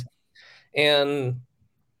 and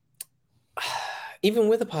even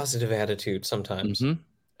with a positive attitude sometimes.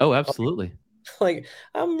 Oh, absolutely. Like,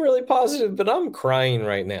 I'm really positive, but I'm crying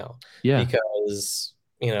right now. Yeah. Because,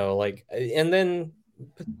 and then,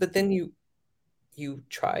 but then you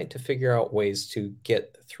try to figure out ways to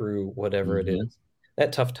get through whatever it is.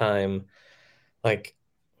 That tough time, like,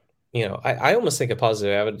 I almost think a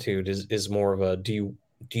positive attitude is more of a, do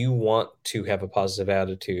you want to have a positive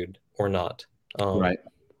attitude or not? Right.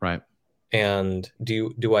 And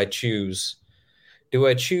do I choose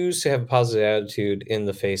to have a positive attitude in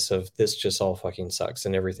the face of this just all fucking sucks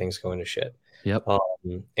and everything's going to shit? Yep.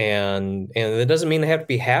 And it doesn't mean I have to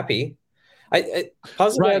be happy.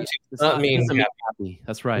 Positive attitude does not mean happy.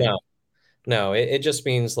 That's right. No, it just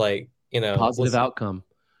means, like, positive outcome.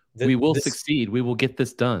 We will succeed. We will get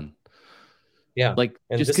this done. Yeah. Like,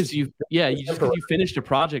 just because you finished a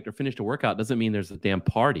project or finished a workout doesn't mean there's a damn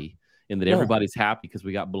party and that everybody's happy because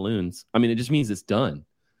we got balloons. I mean, it just means it's done.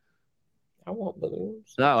 I want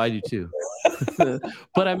balloons. No, I do too.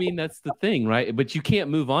 But I mean, that's the thing, right? But you can't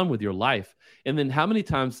move on with your life. And then how many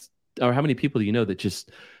times or how many people do you know that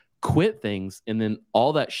just quit things, and then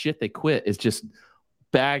all that shit they quit is just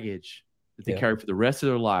baggage that they carry for the rest of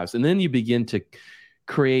their lives? And then you begin to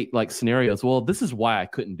create like scenarios. Well, this is why I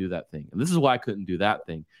couldn't do that thing. And this is why I couldn't do that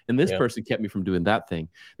thing. And this person kept me from doing that thing.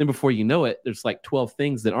 Then before you know it, there's like 12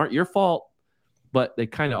 things that aren't your fault, but they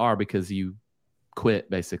kind of are because you quit,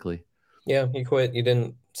 basically. Yeah, you quit. You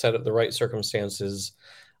didn't set up the right circumstances,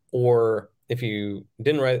 or if you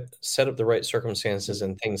didn't set up the right circumstances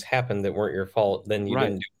and things happened that weren't your fault, then you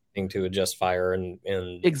didn't do anything to adjust fire. And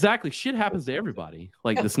exactly, shit happens to everybody.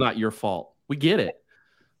 Like, it's not your fault. We get it.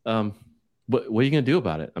 But what are you gonna do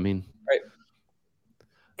about it? I mean,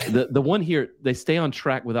 the one here, they stay on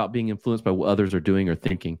track without being influenced by what others are doing or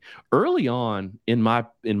thinking. Early on in my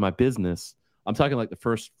business, I'm talking like the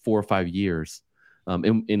first 4 or 5 years.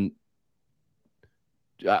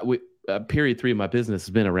 Period 3 of my business has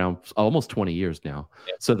been around almost 20 years now.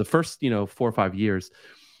 Yeah. So the first, 4 or 5 years,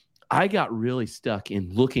 I got really stuck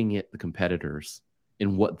in looking at the competitors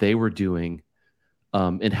and what they were doing,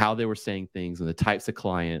 and how they were saying things, and the types of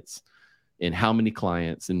clients, and how many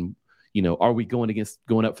clients, and are we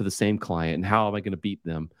going up for the same client, and how am I going to beat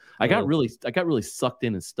them? I got really sucked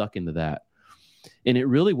in and stuck into that. And it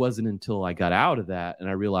really wasn't until I got out of that and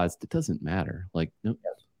I realized it doesn't matter. Like, no,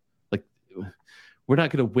 like, we're not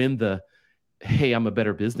going to win the, hey, I'm a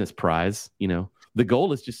better business prize. The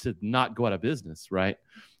goal is just to not go out of business, right?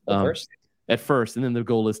 At first. And then the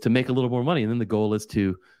goal is to make a little more money. And then the goal is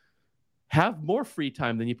to have more free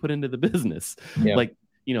time than you put into the business. Yeah. Like,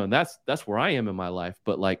 and that's where I am in my life.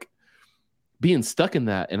 But like, being stuck in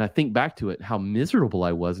that, and I think back to it, how miserable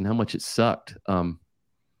I was and how much it sucked.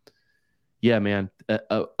 Yeah, man,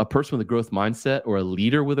 a person with a growth mindset, or a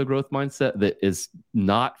leader with a growth mindset that is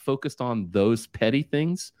not focused on those petty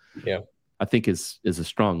things, I think is a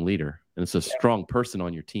strong leader, and it's a strong person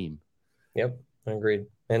on your team. Yep, agreed.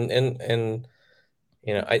 And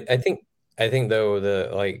I think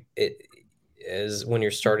though is when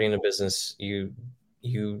you're starting a business, you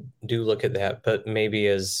do look at that, but maybe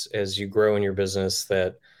as you grow in your business,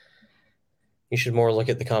 that you should more look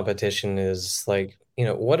at the competition is like,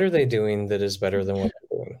 what are they doing that is better than what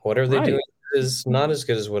I'm doing? What are they doing that is not as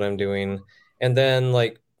good as what I'm doing? And then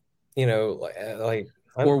what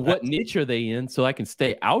niche are they in, so I can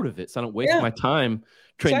stay out of it, so I don't waste my time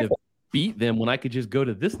trying to beat them when I could just go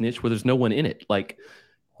to this niche where there's no one in it? Like,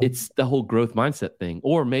 it's the whole growth mindset thing.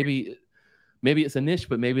 Or maybe it's a niche,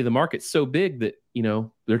 but maybe the market's so big that, you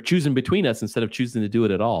know, they're choosing between us instead of choosing to do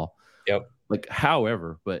it at all. Yep. Like,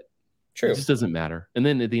 however, but True. It just doesn't matter. And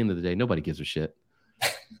then at the end of the day, nobody gives a shit.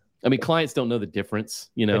 I mean, clients don't know the difference,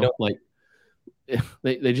 you know, like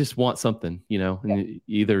they just want something, you know, and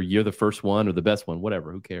either you're the first one or the best one,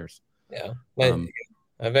 whatever, who cares? Yeah.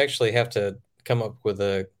 I've actually have to come up with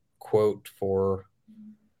a quote for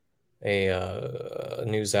a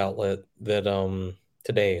news outlet that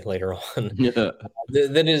today later on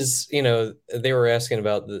that is, you know, they were asking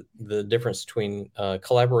about the difference between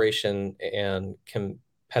collaboration and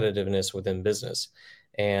competitiveness within business,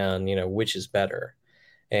 and, you know, which is better.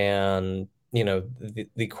 And, you know,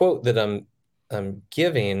 the quote that I'm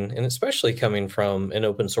giving, and especially coming from an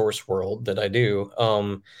open source world that I do,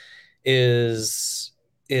 is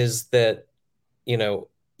that, you know,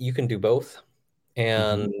 you can do both.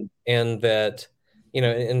 And that, you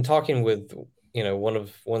know, in talking with, you know, one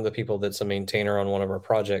of the people that's a maintainer on one of our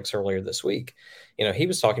projects earlier this week, you know, he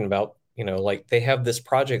was talking about, you know, like they have this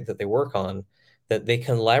project that they work on that they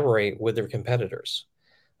collaborate with their competitors,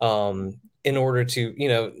 in order to, you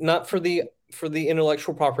know, not for the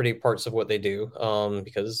intellectual property parts of what they do,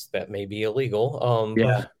 because that may be illegal.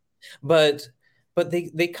 But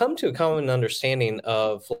they come to a common understanding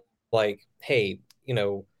of, like, hey, you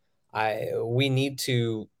know, we need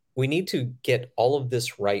to get all of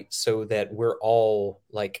this right so that we're all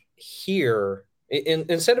like here.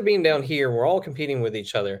 Instead of being down here, we're all competing with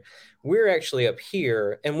each other. We're actually up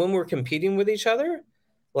here, and when we're competing with each other,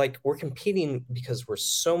 like, we're competing because we're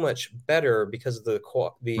so much better because of the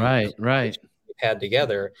right we've had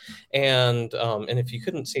together. And if you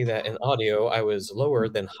couldn't see that in audio, I was lower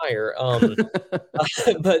than higher.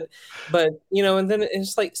 But you know, and then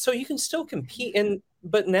it's like, so you can still compete.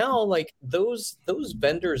 But now, like, those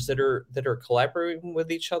vendors that are collaborating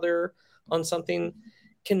with each other on something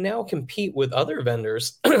can now compete with other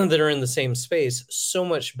vendors that are in the same space so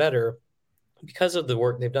much better because of the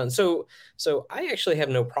work they've done. So I actually have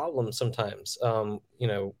no problem sometimes, you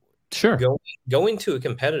know, sure, going to a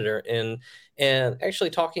competitor and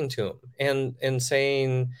actually talking to them and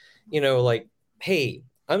saying, you know, like, hey,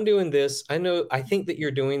 I'm doing this. I think that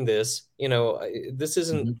you're doing this. You know, this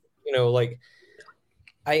isn't, you know, like,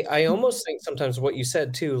 I almost think sometimes what you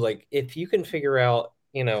said too, like, if you can figure out,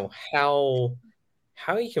 you know, how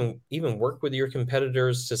you can even work with your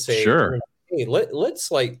competitors to say, sure, hey, let's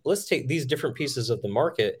take these different pieces of the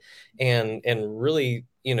market and really,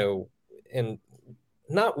 you know, and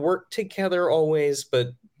not work together always,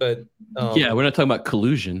 but yeah, we're not talking about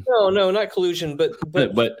collusion. No, not collusion, but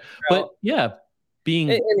yeah, being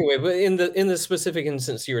anyway. But in the specific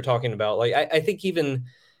instance you were talking about, like, I think even,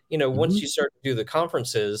 you know, once you start to do the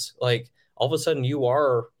conferences, like, all of a sudden you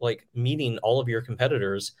are like meeting all of your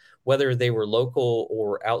competitors, whether they were local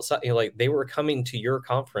or outside. You know, like, they were coming to your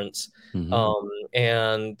conference,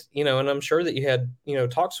 and, you know, and I'm sure that you had, you know,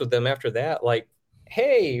 talks with them after that, like,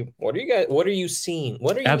 hey, what are you seeing?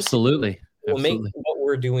 What are you absolutely seeing? Will make what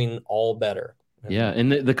we're doing all better. Yeah.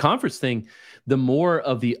 And the conference thing, the more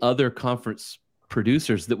of the other conference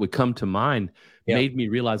producers that would come to mind made me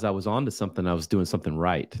realize I was onto something. I was doing something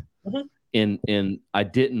right. And I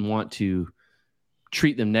didn't want to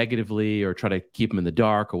treat them negatively or try to keep them in the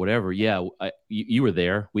dark or whatever. Yeah. You were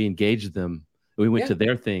there. We engaged them. We went to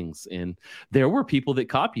their things, and there were people that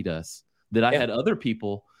copied us, that I had other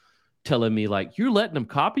people telling me, like, you're letting them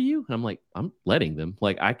copy you. And I'm like, I'm letting them.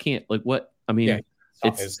 Like, I can't, like, what? I mean,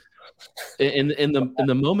 it's in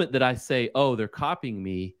the moment that I say, oh, they're copying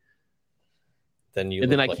me,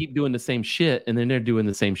 then I keep doing the same shit, and then they're doing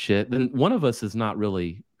the same shit. Then one of us is not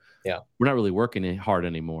really, we're not really working hard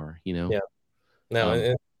anymore, you know? Yeah.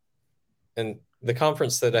 No, and the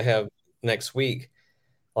conference that I have next week,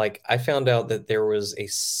 like, I found out that there was a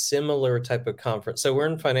similar type of conference. So we're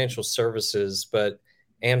in financial services,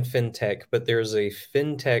 and fintech, but there's a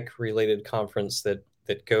fintech related conference that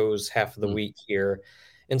goes half of the week here.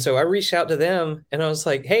 And so I reached out to them and I was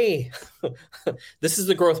like, hey, this is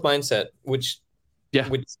the growth mindset, which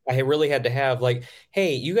I really had to have. Like,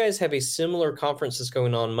 hey, you guys have a similar conference that's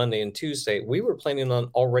going on Monday and Tuesday. We were planning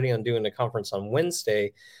already on doing a conference on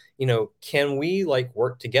Wednesday. You know, can we, like,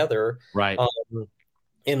 work together? Right.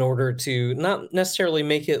 In order to not necessarily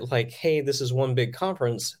make it like, hey, this is one big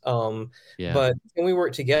conference, but can we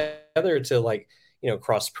work together to, like, you know,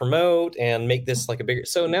 cross promote and make this like a bigger.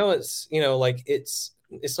 So now it's, you know, like, it's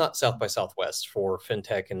not South by Southwest for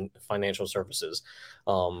fintech and financial services,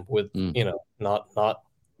 with you know, not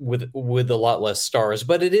with a lot less stars,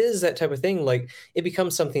 but it is that type of thing. Like, it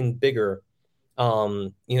becomes something bigger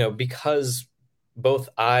because both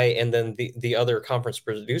I and then the other conference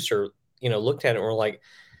producer, looked at it and were like,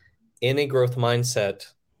 in a growth mindset,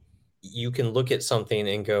 you can look at something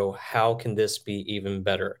and go, how can this be even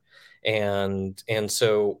better? And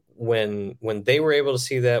so when they were able to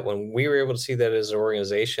see that, when we were able to see that as an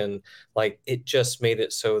organization, like it just made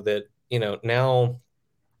it so that, now,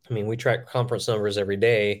 I mean, we track conference numbers every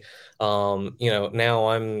day. Now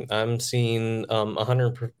I'm seeing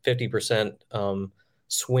 150%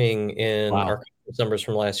 swing in Wow. our conference numbers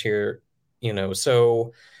from last year.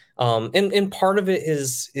 So and part of it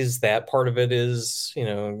is that part of it is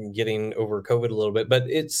getting over COVID a little bit, but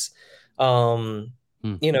it's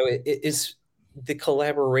it is the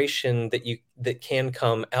collaboration that can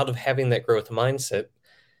come out of having that growth mindset,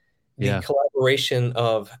 the collaboration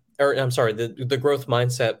of, or I'm sorry, the growth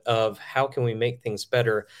mindset of how can we make things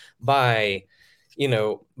better by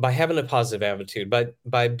having a positive attitude,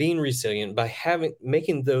 by being resilient, by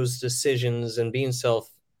making those decisions and being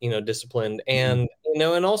disciplined, and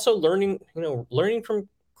and also learning from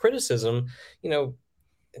criticism, and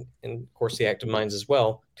of course the active minds as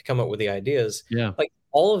well, to come up with the ideas. Yeah. Like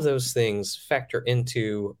all of those things factor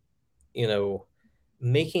into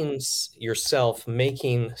making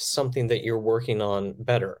something that you're working on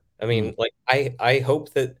better. I mean, like I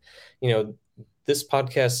hope that this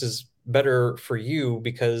podcast is better for you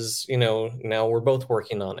because now we're both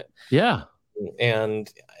working on it. Yeah. And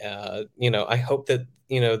I hope that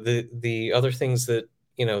the other things that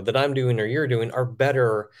that I'm doing or you're doing are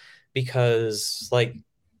better, because like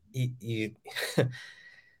you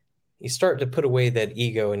you start to put away that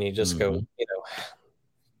ego and you just go,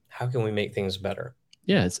 how can we make things better?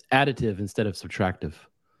 Yeah, it's additive instead of subtractive.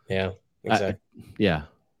 Yeah, exactly. Yeah.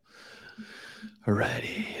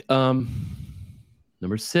 Alrighty.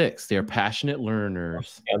 Number 6, they are passionate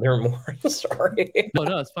learners. Yeah, there are more. Sorry.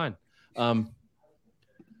 No, it's fine.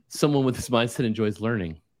 Someone with this mindset enjoys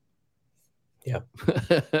learning. Yeah.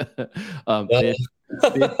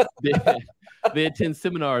 They attend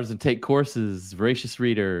seminars and take courses. Voracious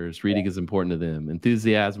readers. Reading is important to them.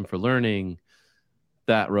 Enthusiasm for learning.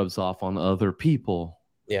 That rubs off on other people.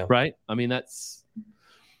 Yeah. Right? I mean, that's...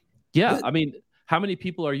 Yeah. I mean, how many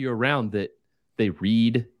people are you around that they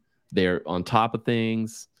read, they're on top of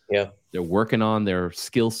things, they're working on their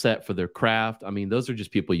skill set for their craft? I mean, those are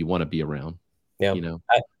just people you want to be around. Yeah.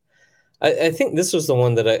 I think this was the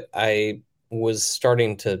one that I was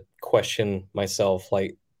starting to question myself.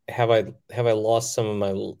 Like, have I lost some of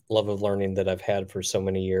my love of learning that I've had for so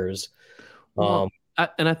many years? Well,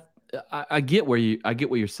 I get what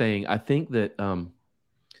you're saying. I think that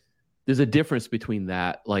there's a difference between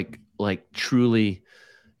that, like truly,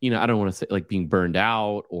 I don't want to say like being burned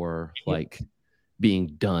out or like being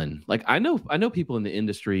done. Like I know people in the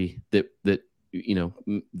industry that the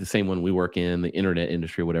same one we work in, the internet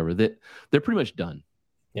industry or whatever, that they're pretty much done.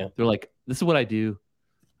 Yeah. They're like, this is what I do.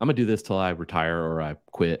 I'm gonna do this till I retire or I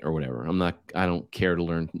quit or whatever. I don't care to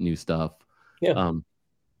learn new stuff. Yeah.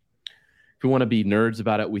 If we want to be nerds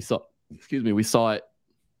about it, we saw it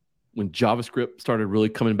when JavaScript started really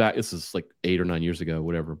coming back. This is like 8 or 9 years ago,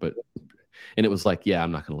 whatever. And it was like, yeah,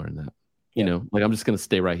 I'm not going to learn that. Like I'm just going to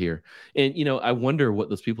stay right here. And, I wonder what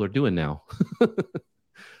those people are doing now.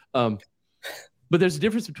 But there's a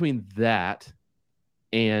difference between that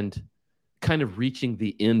and kind of reaching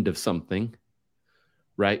the end of something,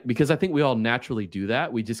 right? Because I think we all naturally do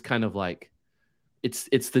that. We just kind of like,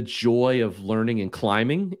 it's the joy of learning and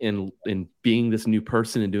climbing and being this new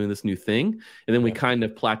person and doing this new thing. And then we kind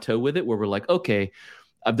of plateau with it where we're like, okay,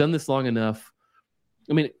 I've done this long enough.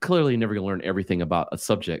 I mean, clearly you're never going to learn everything about a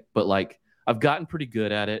subject, but like I've gotten pretty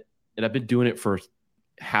good at it and I've been doing it for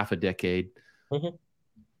half a decade. Mm-hmm.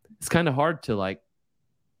 It's kind of hard to like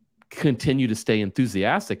continue to stay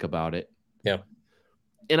enthusiastic about it. Yeah.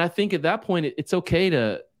 And I think at that point, it's okay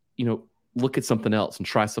to, look at something else and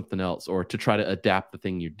try something else, or to try to adapt the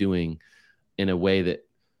thing you're doing in a way that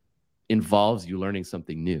involves you learning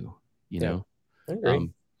something new, know? I agree.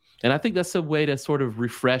 And I think that's a way to sort of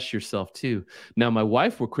refresh yourself too. Now, my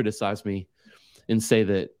wife will criticize me and say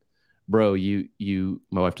that, bro,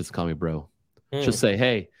 my wife doesn't call me bro. She'll say,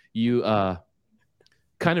 hey, you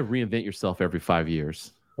kind of reinvent yourself every 5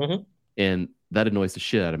 years. Mm-hmm. And that annoys the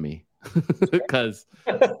shit out of me because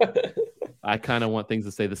I kind of want things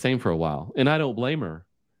to stay the same for a while, and I don't blame her.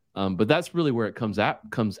 But that's really where it comes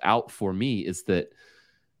out for me, is that,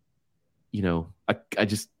 I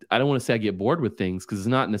don't want to say I get bored with things, because it's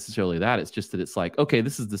not necessarily that. It's just that it's like, okay,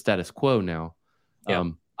 this is the status quo now. Yeah.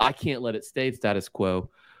 I can't let it stay status quo.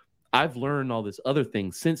 I've learned all this other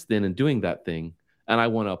things since then and doing that thing, and I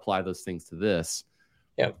want to apply those things to this.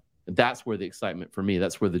 Yeah. That's where the excitement for me,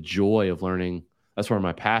 that's where the joy of learning, that's where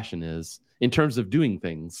my passion is in terms of doing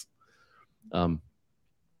things.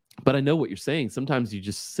 But I know what you're saying. Sometimes you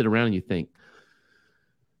just sit around and you think,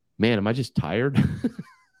 man, am I just tired?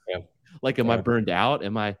 Yeah. Like, am I burned out?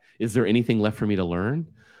 Is there anything left for me to learn?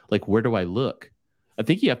 Like, where do I look? I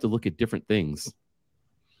think you have to look at different things.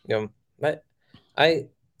 Yeah.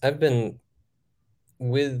 I've been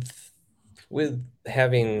with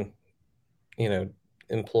having,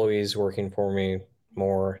 employees working for me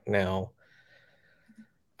more now.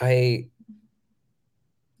 I've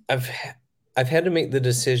had to make the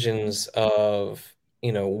decisions of,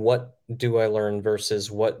 what do I learn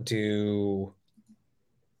versus what do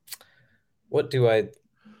I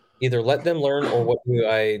either let them learn, or what do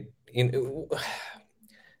I,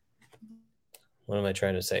 what am I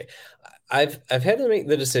trying to say? I've had to make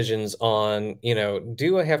the decisions on,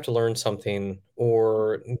 do I have to learn something,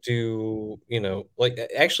 or do, like,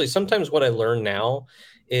 actually sometimes what I learn now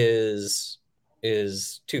is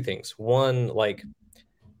two things. One, like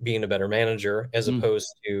being a better manager, as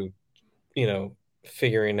opposed to,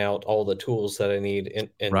 figuring out all the tools that I need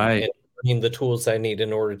and learning the tools that I need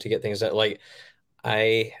in order to get things done. Like,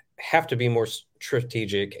 I have to be more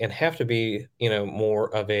strategic and have to be,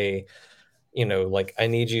 more of a, like, I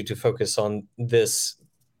need you to focus on this.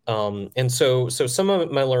 And so some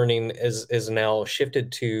of my learning is now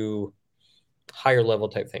shifted to higher level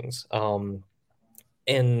type things. And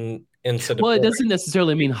instead of, it doesn't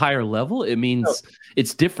necessarily mean higher level. It means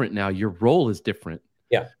it's different now. Your role is different.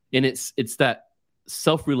 Yeah. And it's that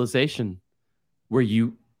self-realization where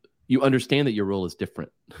you understand that your role is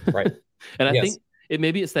different. Right. And I think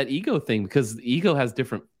maybe it's that ego thing, because the ego has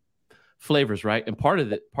different flavors, right? And part of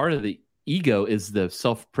the ego is the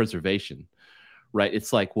self-preservation, right?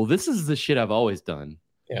 It's like, well, this is the shit I've always done.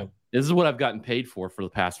 Yeah. This is what I've gotten paid for the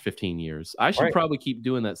past 15 years. I should probably keep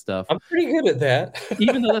doing that stuff. I'm pretty good at that.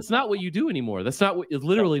 Even though that's not what you do anymore. That's not it's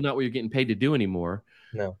literally not what you're getting paid to do anymore.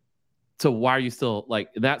 No. So why are you still, like,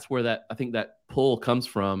 that's where I think that pull comes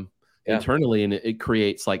from internally, and it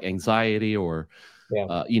creates like anxiety or,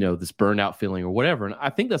 this burnout feeling or whatever. And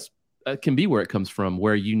I think that can be where it comes from,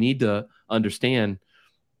 where you need to understand,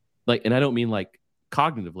 like, and I don't mean like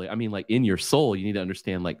cognitively, I mean like in your soul, you need to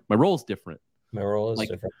understand, like, my role is different. My role is like,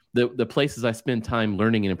 different. The places I spend time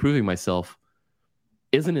learning and improving myself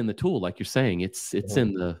isn't in the tool, like you're saying. It's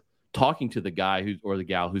in the talking to the guy or the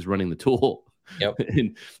gal who's running the tool. Yep.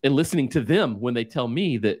 and listening to them when they tell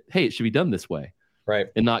me that, hey, it should be done this way. Right.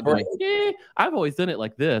 And not going, I've always done it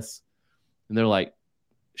like this. And they're like,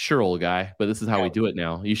 sure, old guy, but this is how we do it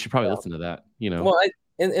now. You should probably listen to that, Well,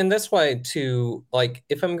 and that's why, too, like,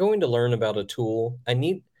 if I'm going to learn about a tool, I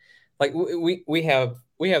need, like, we have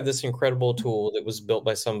this incredible tool that was built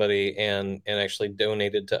by somebody and actually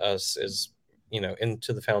donated to us as,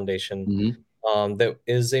 into the foundation. Mm-hmm. That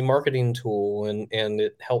is a marketing tool, and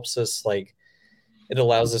it helps us, like, it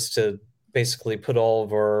allows us to basically put all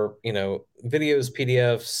of our, videos,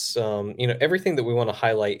 PDFs, everything that we want to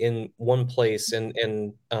highlight in one place, and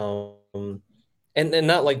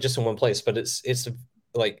not like just in one place, but it's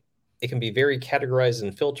like, it can be very categorized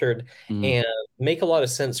and filtered and make a lot of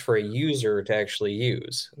sense for a user to actually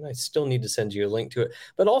use. And I still need to send you a link to it,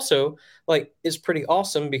 but also, like, it's pretty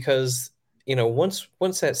awesome because, once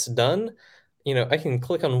that's done, I can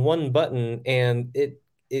click on one button and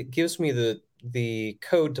it gives me the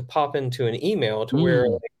code to pop into an email to where,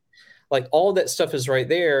 like all that stuff is right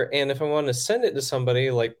there. And if I want to send it to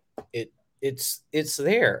somebody, like, it's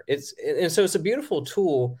there. And so it's a beautiful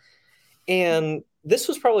tool. And this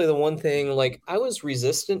was probably the one thing, like, I was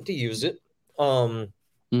resistant to use it,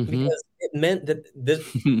 because it meant that this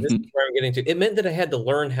is where I'm getting to. It meant that I had to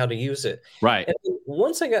learn how to use it. Right. And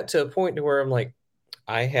once I got to a point to where I'm like,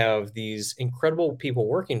 I have these incredible people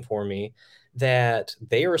working for me that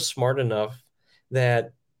they are smart enough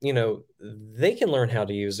that, they can learn how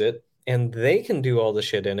to use it and they can do all the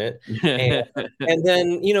shit in it. And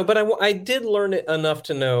then, but I did learn it enough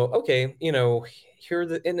to know, okay, here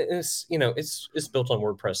and it's, it's built on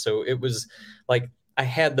WordPress. So it was like, I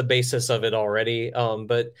had the basis of it already.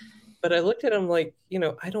 But I looked at them like,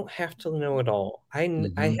 I don't have to know it all. I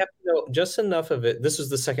have to know just enough of it. This is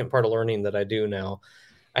the second part of learning that I do now.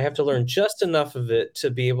 I have to learn just enough of it to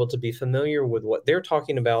be able to be familiar with what they're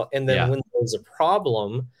talking about. And then when there's a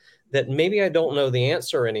problem that maybe I don't know the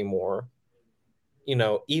answer anymore,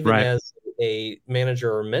 even as a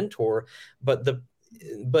manager or mentor, but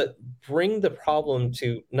bring the problem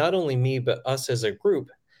to not only me, but us as a group.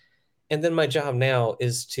 And then my job now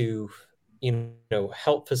is to,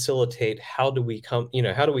 help facilitate how do we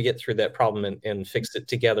get through that problem and fix it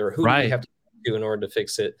together? Who do we have to do in order to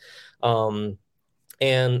fix it?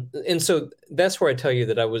 And so that's where I tell you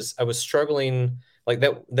that I was struggling, like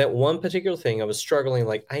that one particular thing. I was struggling,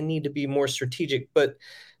 like I need to be more strategic, but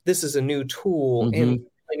this is a new tool and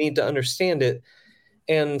I need to understand it.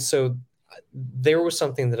 And so there was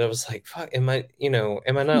something that I was like, fuck, am I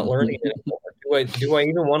not learning it anymore? Do I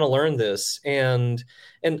even want to learn this? And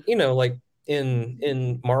like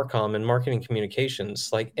in Marcom and marketing communications,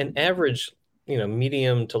 like an average,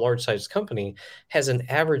 medium to large size company has an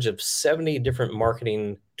average of 70 different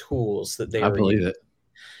marketing tools that they I believe it.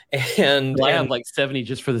 And I have like 70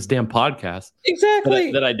 just for this damn podcast.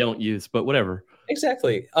 Exactly. That I don't use, but whatever.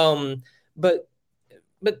 Exactly. But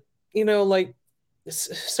like,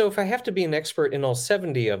 so if I have to be an expert in all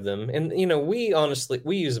 70 of them, and we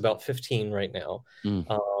use about 15 right now,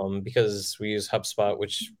 because we use HubSpot,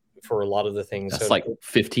 which for a lot of the things, that's like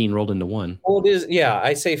 15 rolled into one. Well, it is. Yeah,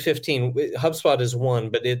 I say 15. HubSpot is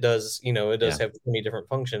one, but it does have many different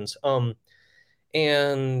functions.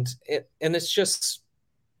 And it's just,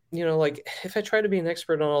 like if I try to be an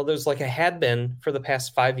expert on all those, like I had been for the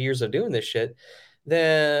past 5 years of doing this shit,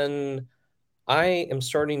 then I am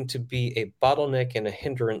starting to be a bottleneck and a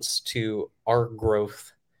hindrance to our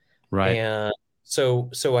growth. Right. And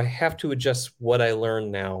so I have to adjust what I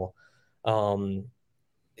learn now.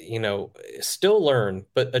 Still learn,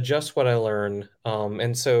 but adjust what I learn.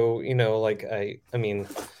 And so, like I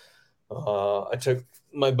took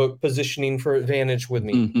my book Positioning for Advantage with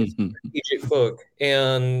me. It's a strategic book.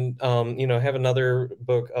 And, have another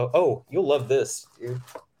book. Oh, you'll love this, dude.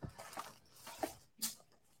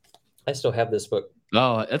 I still have this book.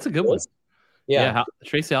 Oh, that's a good one. Yeah.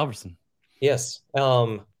 Tracy Alverson. Yes.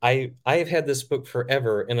 I've had this book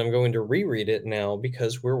forever, and I'm going to reread it now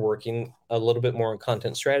because we're working a little bit more on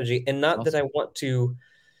content strategy. And not that I want to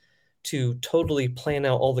totally plan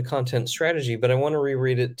out all the content strategy, but I want to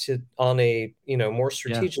reread it on a more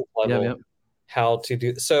strategic level. How to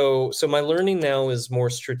do so. My learning now is more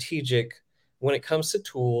strategic when it comes to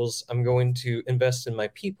tools. I'm going to invest in my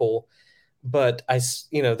people. But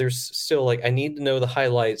there's still, like, I need to know the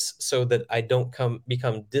highlights so that I don't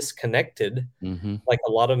become disconnected, like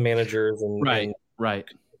a lot of managers and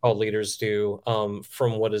all leaders do,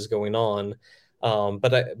 from what is going on.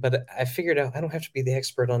 But I figured out I don't have to be the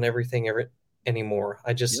expert on everything anymore.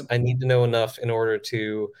 I need to know enough in order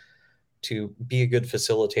to be a good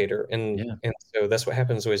facilitator, and so that's what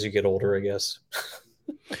happens as you get older, I guess.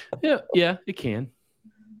 yeah, it can,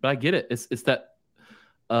 but I get it. It's that.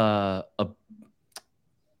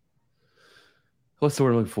 What's the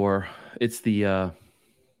word I'm looking for? It's the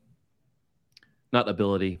not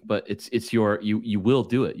ability, but it's you will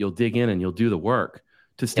do it. You'll dig in and you'll do the work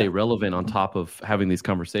to stay relevant on top of having these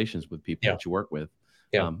conversations with people that you work with.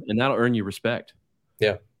 And that'll earn you respect.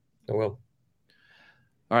 Yeah, it will.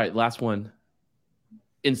 All right, last one.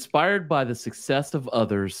 Inspired by the success of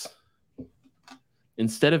others,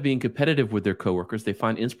 instead of being competitive with their coworkers, they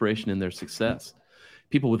find inspiration in their success.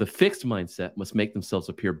 People with a fixed mindset must make themselves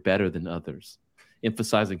appear better than others,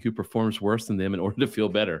 emphasizing who performs worse than them in order to feel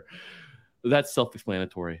better. That's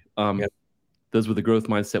self-explanatory. Those with a growth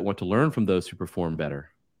mindset want to learn from those who perform better.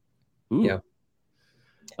 Ooh.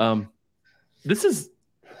 Yeah. This is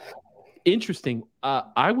interesting.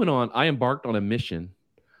 I embarked on a mission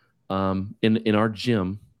in our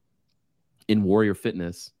gym in Warrior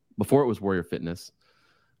Fitness. Before it was Warrior Fitness,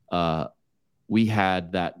 we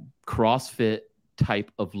had that CrossFit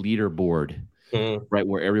type of leaderboard, right,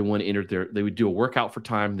 where everyone they would do a workout for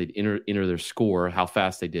time, they'd enter their score, how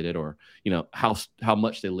fast they did it, or how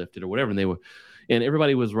much they lifted or whatever, and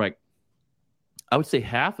everybody was like, I would say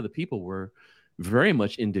half of the people were very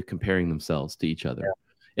much into comparing themselves to each other.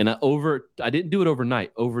 And I didn't do it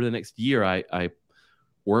overnight. Over the next year, I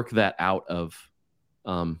worked that out of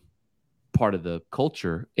part of the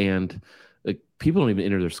culture, and people don't even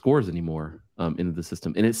enter their scores anymore into the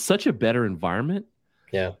system, and it's such a better environment.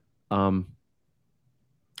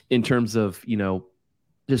 In terms of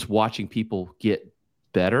just watching people get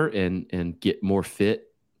better and get more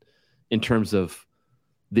fit, in terms of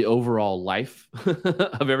the overall life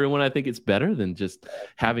of everyone, I think it's better than just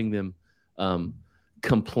having them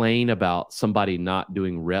complain about somebody not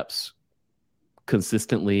doing reps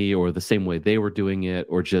consistently or the same way they were doing it,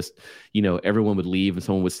 or just everyone would leave and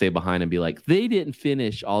someone would stay behind and be like, they didn't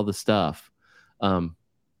finish all the stuff, and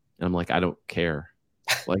I'm like, I don't care.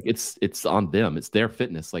 Like it's on them, it's their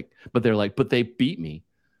fitness, but they're like, but they beat me,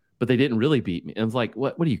 but they didn't really beat me. And it's like,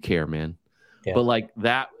 what do you care, man? But like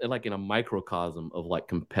that, like in a microcosm of like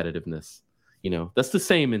competitiveness, that's the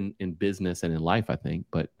same in business and in life, I think.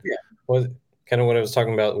 But well, kind of what I was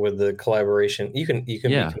talking about with the collaboration, you can be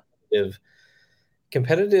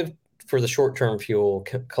competitive for the short-term fuel,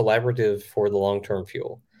 collaborative for the long-term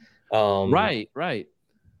fuel. Right.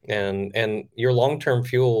 And your long-term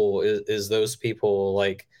fuel is those people,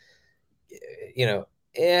 like,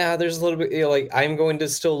 yeah, there's a little bit, like, I'm going to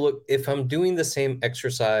still look, if I'm doing the same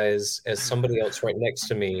exercise as somebody else right next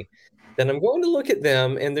to me, then I'm going to look at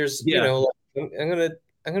them, and there's, like, I'm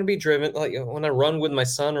gonna be driven, like, when I run with my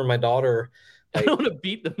son or my daughter, like, I don't want to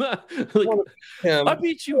beat them up. Like, I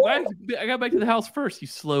beat you. I got back to the house first, you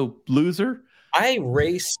slow loser. I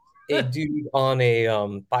raced a dude on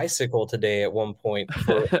a bicycle today at one point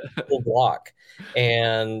for a full block,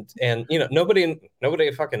 and nobody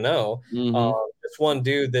fucking know. This one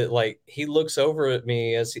dude that, like, he looks over at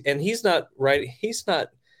me and he's not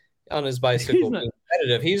on his bicycle being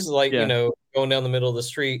competitive. He's like, going down the middle of the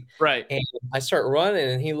street. Right. And I start running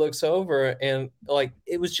and he looks over, and, like,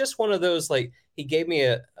 it was just one of those, like, he gave me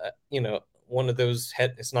a one of those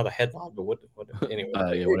it's not a headlock, but what anyway.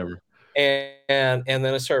 Yeah, whatever. And then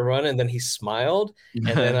I started running, and then he smiled, and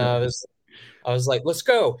then I was like, let's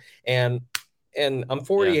go. And I'm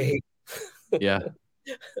 48. Yeah.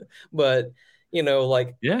 But,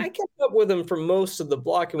 like, I kept up with him for most of the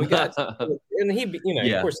block, and we got and he,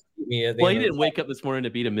 of course, beat me at the end. He didn't wake up this morning to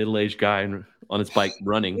beat a middle-aged guy on his bike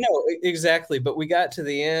running. No, exactly. But we got to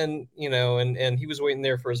the end, and he was waiting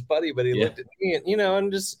there for his buddy, but he looked at me, and,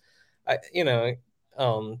 and just, did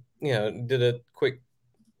a quick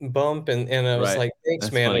bump, and I was like, thanks,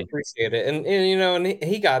 that's man, funny. I appreciate it. And and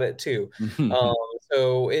he got it too.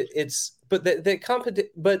 So it's, but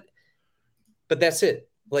but that's it.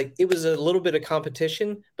 Like, it was a little bit of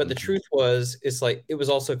competition, but the truth was, it's like, it was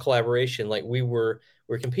also collaboration. Like, we're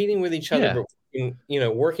competing with each other,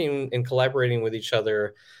 but working and collaborating with each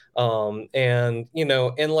other. And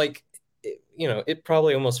like, it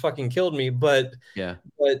probably almost fucking killed me, but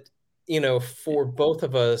for both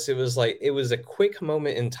of us, it was like, it was a quick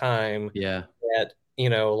moment in time. Yeah. That,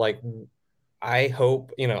 like, I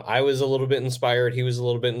hope, I was a little bit inspired. He was a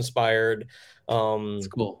little bit inspired. It's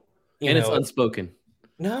cool. And it's unspoken.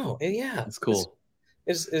 No. Yeah. It's cool.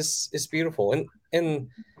 It's beautiful. And,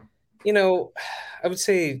 I would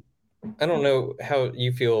say, I don't know how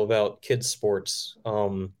you feel about kids sports.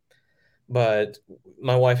 But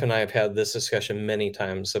my wife and I have had this discussion many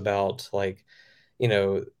times about, like,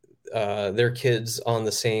 their kids on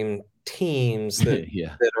the same teams that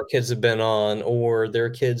that our kids have been on, or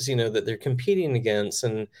their kids, that they're competing against,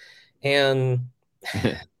 and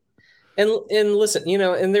listen,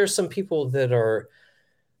 and there's some people that are,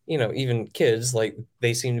 even kids, like,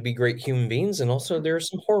 they seem to be great human beings, and also there are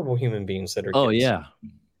some horrible human beings that are kids. Oh yeah.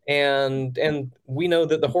 And we know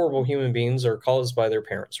that the horrible human beings are caused by their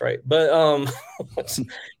parents, right? But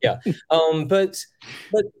but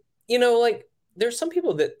like, there's some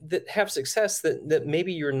people that have success that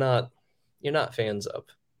maybe you're not fans of.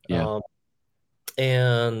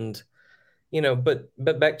 And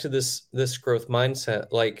but back to this growth mindset,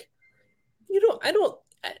 like,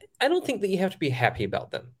 I don't think that you have to be happy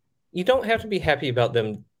about them. You don't have to be happy about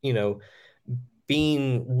them,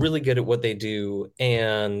 being really good at what they do,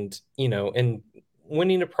 and and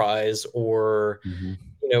winning a prize, or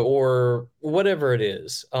or whatever it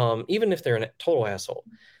is, even if they're a total asshole.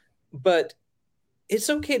 But it's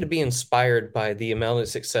okay to be inspired by the amount of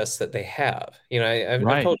success that they have.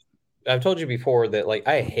 I've told you before that, like,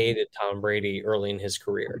 I hated Tom Brady early in his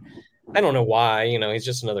career. I don't know why. He's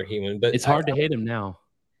just another human. But it's hard to hate him now.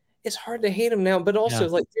 It's hard to hate him now, but also,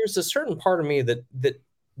 like, there's a certain part of me that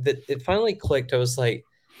it finally clicked. I was like,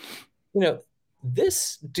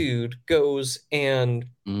 this dude goes and,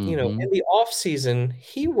 in the off season,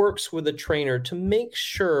 he works with a trainer to make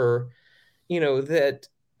sure, that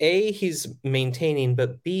A, he's maintaining,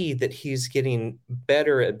 but B, that he's getting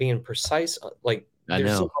better at being precise. Like,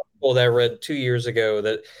 there's some article that I read 2 years ago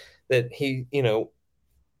that he,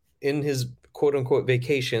 in his quote unquote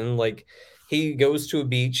vacation, like, he goes to a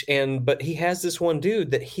beach, but he has this one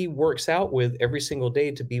dude that he works out with every single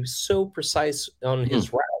day to be so precise on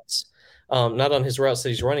his routes, not on his routes that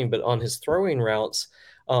he's running, but on his throwing routes.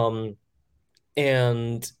 And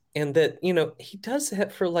that, he does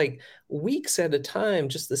that for, like, weeks at a time,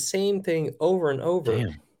 just the same thing over and over.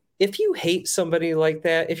 Damn. If you hate somebody like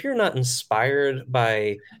that, if you're not inspired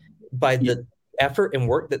by the effort and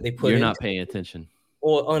work that they put in, you're not paying attention.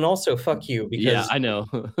 Well, and also, fuck you, because I know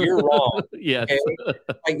you're wrong. Yes. Okay?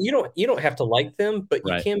 Like, you don't have to like them, but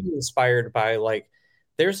you can be inspired by, like,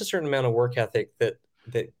 there's a certain amount of work ethic that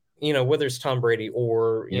whether it's Tom Brady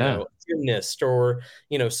or a gymnast, or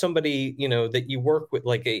somebody that you work with,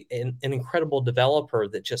 like an incredible developer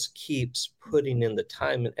that just keeps putting in the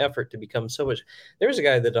time and effort to become so much. There's a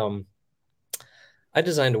guy that I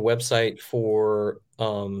designed a website for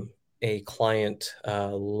a client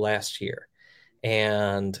last year,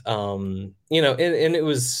 and you know, and it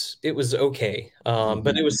was okay,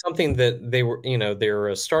 but it was something that they were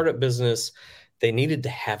a startup business. They needed to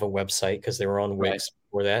have a website because they were on Wix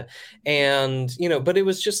before that, and you know, but it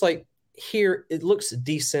was just like, here it looks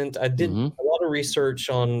decent. I did a lot of research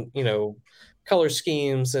on, you know, color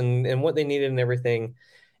schemes and what they needed and everything.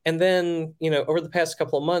 And then, you know, over the past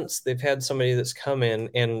couple of months, they've had somebody that's come in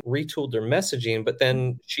and retooled their messaging, but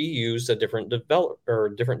then she used a different developer or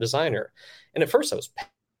different designer. And at first I was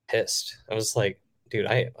pissed. I was like, dude,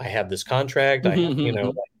 I have this contract. I have, you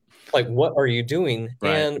know, like, what are you doing?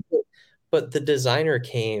 Right. But the designer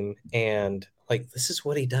came and like, this is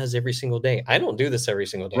what he does every single day. I don't do this every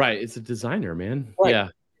single day. Right. It's a designer, man. Right. Yeah.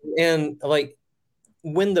 And like,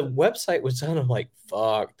 when the website was done, I'm like,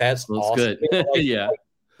 fuck, that's awesome. Good. Like, yeah.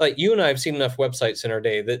 Like you and I have seen enough websites in our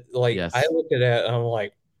day that like, I look at it and I'm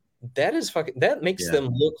like, that is fucking, that makes them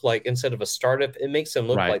look like, instead of a startup, it makes them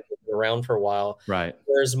look like they've been around for a while. Right.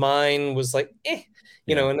 Whereas mine was like,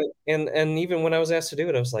 you know, and even when I was asked to do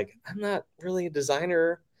it, I was like, I'm not really a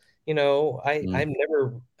designer. You know, I'm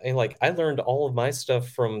never, like, I learned all of my stuff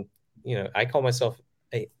from, you know, I call myself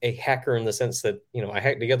a hacker in the sense that, you know, I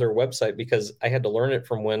hacked together a website because I had to learn it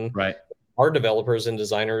from when our developers and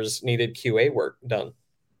designers needed QA work done.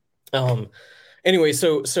 Anyway,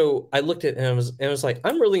 so I looked at it and I was like,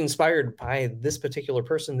 I'm really inspired by this particular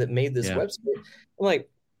person that made this website. I'm like,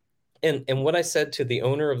 and what I said to the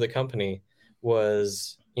owner of the company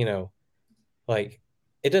was, you know, like,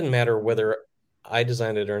 it doesn't matter whether I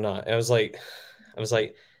designed it or not. I was like,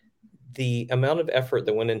 the amount of effort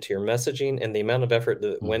that went into your messaging and the amount of effort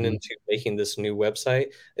that went into making this new website,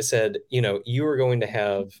 I said, you know, you are going to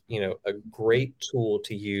have, you know, a great tool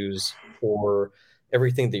to use for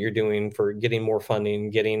everything that you're doing, for getting more funding,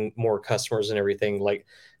 getting more customers and everything. Like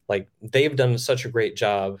they've done such a great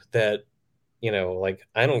job that, you know, like,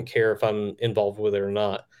 I don't care if I'm involved with it or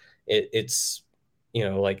not. It's, you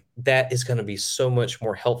know, like, that is going to be so much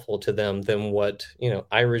more helpful to them than what, you know,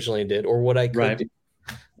 I originally did or what I could do.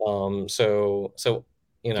 So,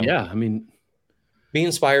 you know, yeah, I mean, be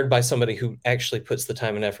inspired by somebody who actually puts the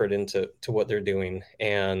time and effort into what they're doing.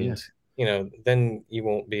 And, you know, then you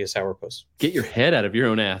won't be a sourpuss. Get your head out of your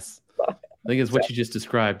own ass. I think it's what you just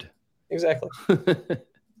described. Exactly.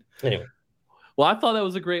 Anyway. Well, I thought that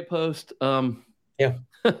was a great post. Yeah.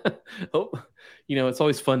 Oh, you know, it's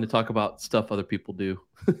always fun to talk about stuff other people do.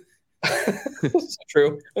 It's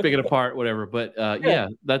true. Pick it apart, whatever. But yeah,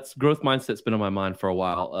 that's growth mindset's been on my mind for a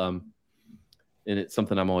while. And it's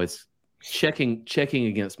something I'm always checking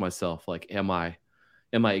against myself. Like, am I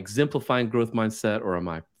exemplifying growth mindset, or am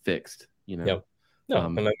I fixed? You know? Yep. No,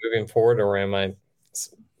 am I moving forward, or am I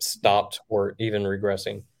stopped or even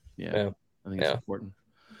regressing? Yeah. I think it's important.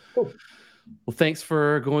 Cool. Well, thanks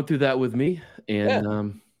for going through that with me.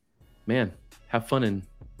 And man, have fun in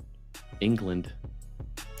England.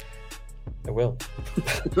 I will.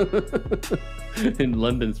 In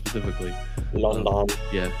London specifically. London.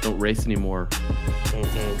 Yeah, don't race anymore.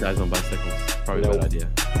 Guys on bicycles. Probably a bad idea.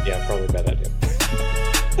 Yeah, probably a bad idea.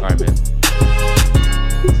 All right, man.